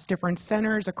across different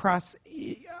centers, across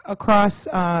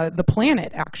the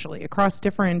planet, actually, across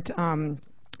different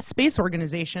space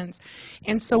organizations.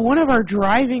 And so one of our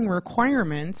driving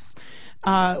requirements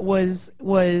was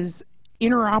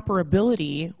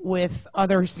interoperability with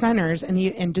other centers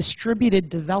and distributed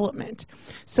development.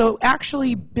 So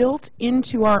actually built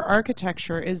into our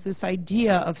architecture is this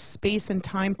idea of space and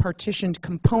time partitioned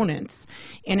components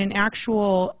and an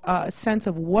actual sense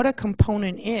of what a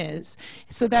component is,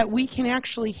 so that we can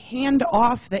actually hand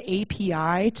off the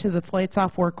API to the flight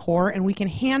software core, and we can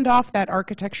hand off that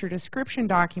architecture description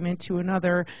document to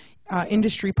another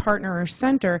industry partner or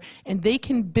center, and they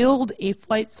can build a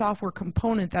flight software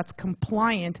component that's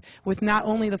compliant with not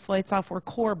only the flight software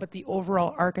core but the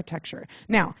overall architecture.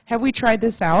 Now, have we tried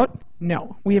this out?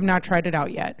 No, we have not tried it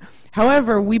out yet.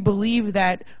 However, we believe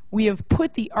that we have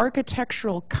put the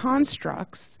architectural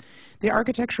constructs, the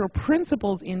architectural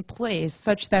principles in place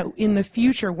such that in the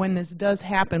future, when this does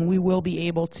happen, we will be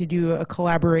able to do a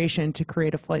collaboration to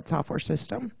create a flight software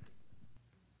system.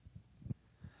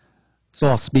 So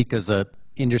I'll speak as an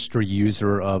industry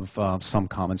user of some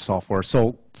common software.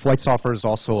 So flight software is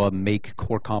also a make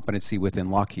core competency within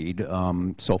Lockheed.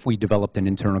 So if we developed an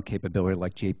internal capability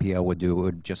like JPL would do, it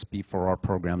would just be for our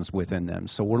programs within them.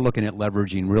 So we're looking at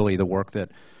leveraging really the work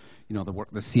that, the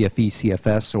CFE,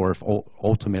 CFS, or if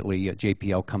ultimately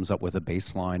JPL comes up with a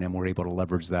baseline and we're able to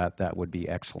leverage that, that would be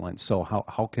excellent. So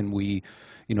how can we,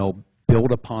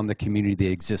 build upon the community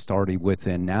that exists already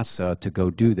within NASA to go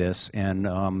do this, and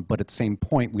but at the same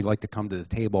point, we'd like to come to the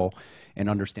table and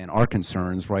understand our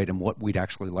concerns, right, and what we'd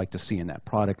actually like to see in that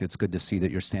product. It's good to see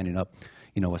that you're standing up,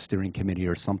 a steering committee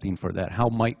or something for that. How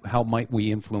might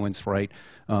we influence, right,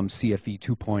 CFE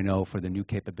 2.0 for the new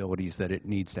capabilities that it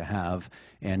needs to have,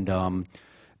 and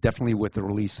definitely with the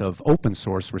release of open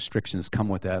source, restrictions come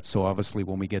with that. So obviously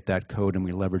when we get that code and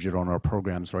we leverage it on our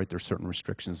programs, right, there's certain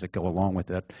restrictions that go along with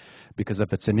it. Because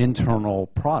if it's an internal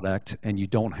product and you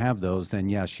don't have those, then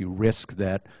yes, you risk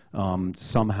that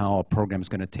somehow a program's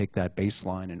going to take that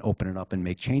baseline and open it up and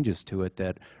make changes to it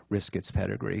that risk its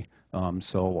pedigree.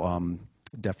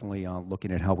 Definitely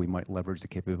looking at how we might leverage the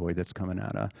capability that's coming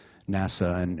out of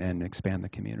NASA and expand the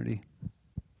community.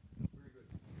 Very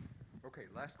good. Okay,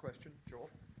 last question, Joel.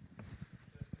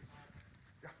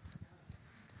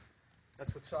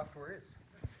 That's what software is.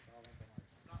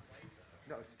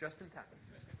 No, it's just in time.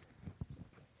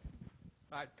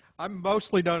 I'm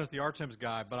mostly known as the RTIMS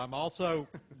guy, but I'm also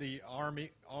the Army,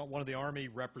 one of the Army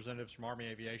representatives from Army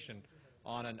Aviation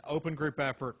on an open group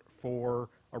effort for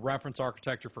a reference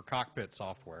architecture for cockpit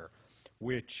software,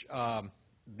 which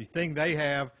the thing they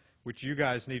have, which you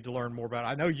guys need to learn more about.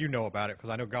 I know you know about it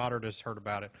because I know Goddard has heard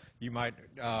about it. You might,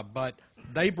 but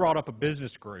they brought up a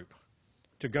business group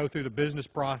to go through the business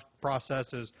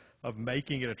processes of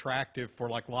making it attractive for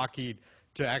like Lockheed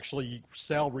to actually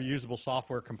sell reusable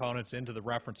software components into the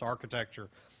reference architecture.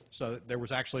 So there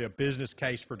was actually a business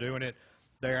case for doing it.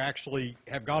 They actually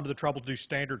have gone to the trouble to do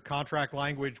standard contract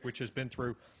language, which has been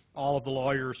through all of the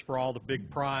lawyers for all the big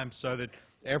primes, so that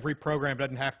every program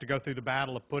doesn't have to go through the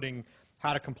battle of putting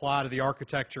how to comply to the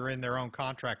architecture in their own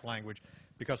contract language.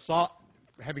 Because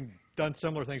having done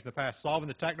similar things in the past, solving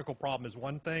the technical problem is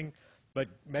one thing, but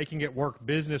making it work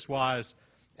business-wise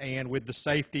and with the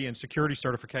safety and security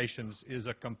certifications is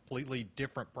a completely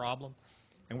different problem.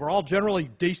 And we're all generally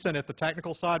decent at the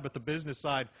technical side, but the business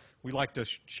side we like to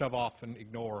shove off and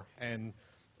ignore. And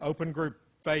Open Group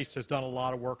FACE has done a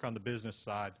lot of work on the business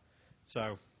side.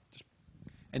 So,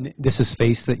 and this is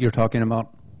FACE that you're talking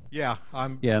about? Yeah,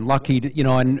 yeah, and Lockheed,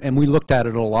 and we looked at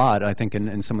it a lot, I think,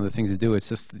 in some of the things to do. It's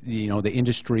just, the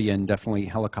industry and definitely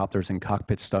helicopters and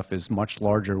cockpit stuff is much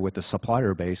larger with the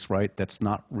supplier base, right? That's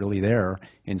not really there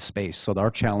in space. So our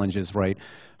challenge is, right,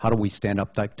 how do we stand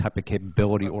up that type of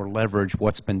capability or leverage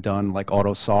what's been done, like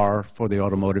AUTOSAR for the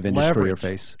automotive industry or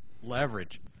FACE?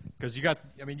 Leverage, because you got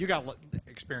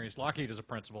experience. Lockheed is a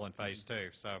principal in FACE too,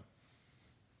 so.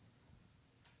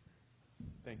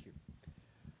 Thank you.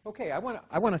 Okay, I want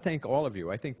to thank all of you.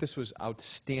 I think this was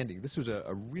outstanding. This was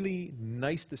a really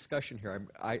nice discussion here.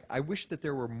 I wish that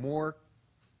there were more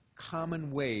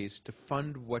common ways to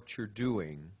fund what you're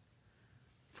doing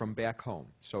from back home.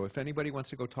 So if anybody wants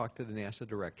to go talk to the NASA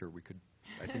director,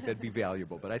 I think that'd be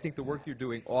valuable. But I think the work you're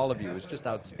doing, all of you, is just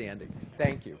outstanding.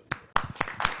 Thank you.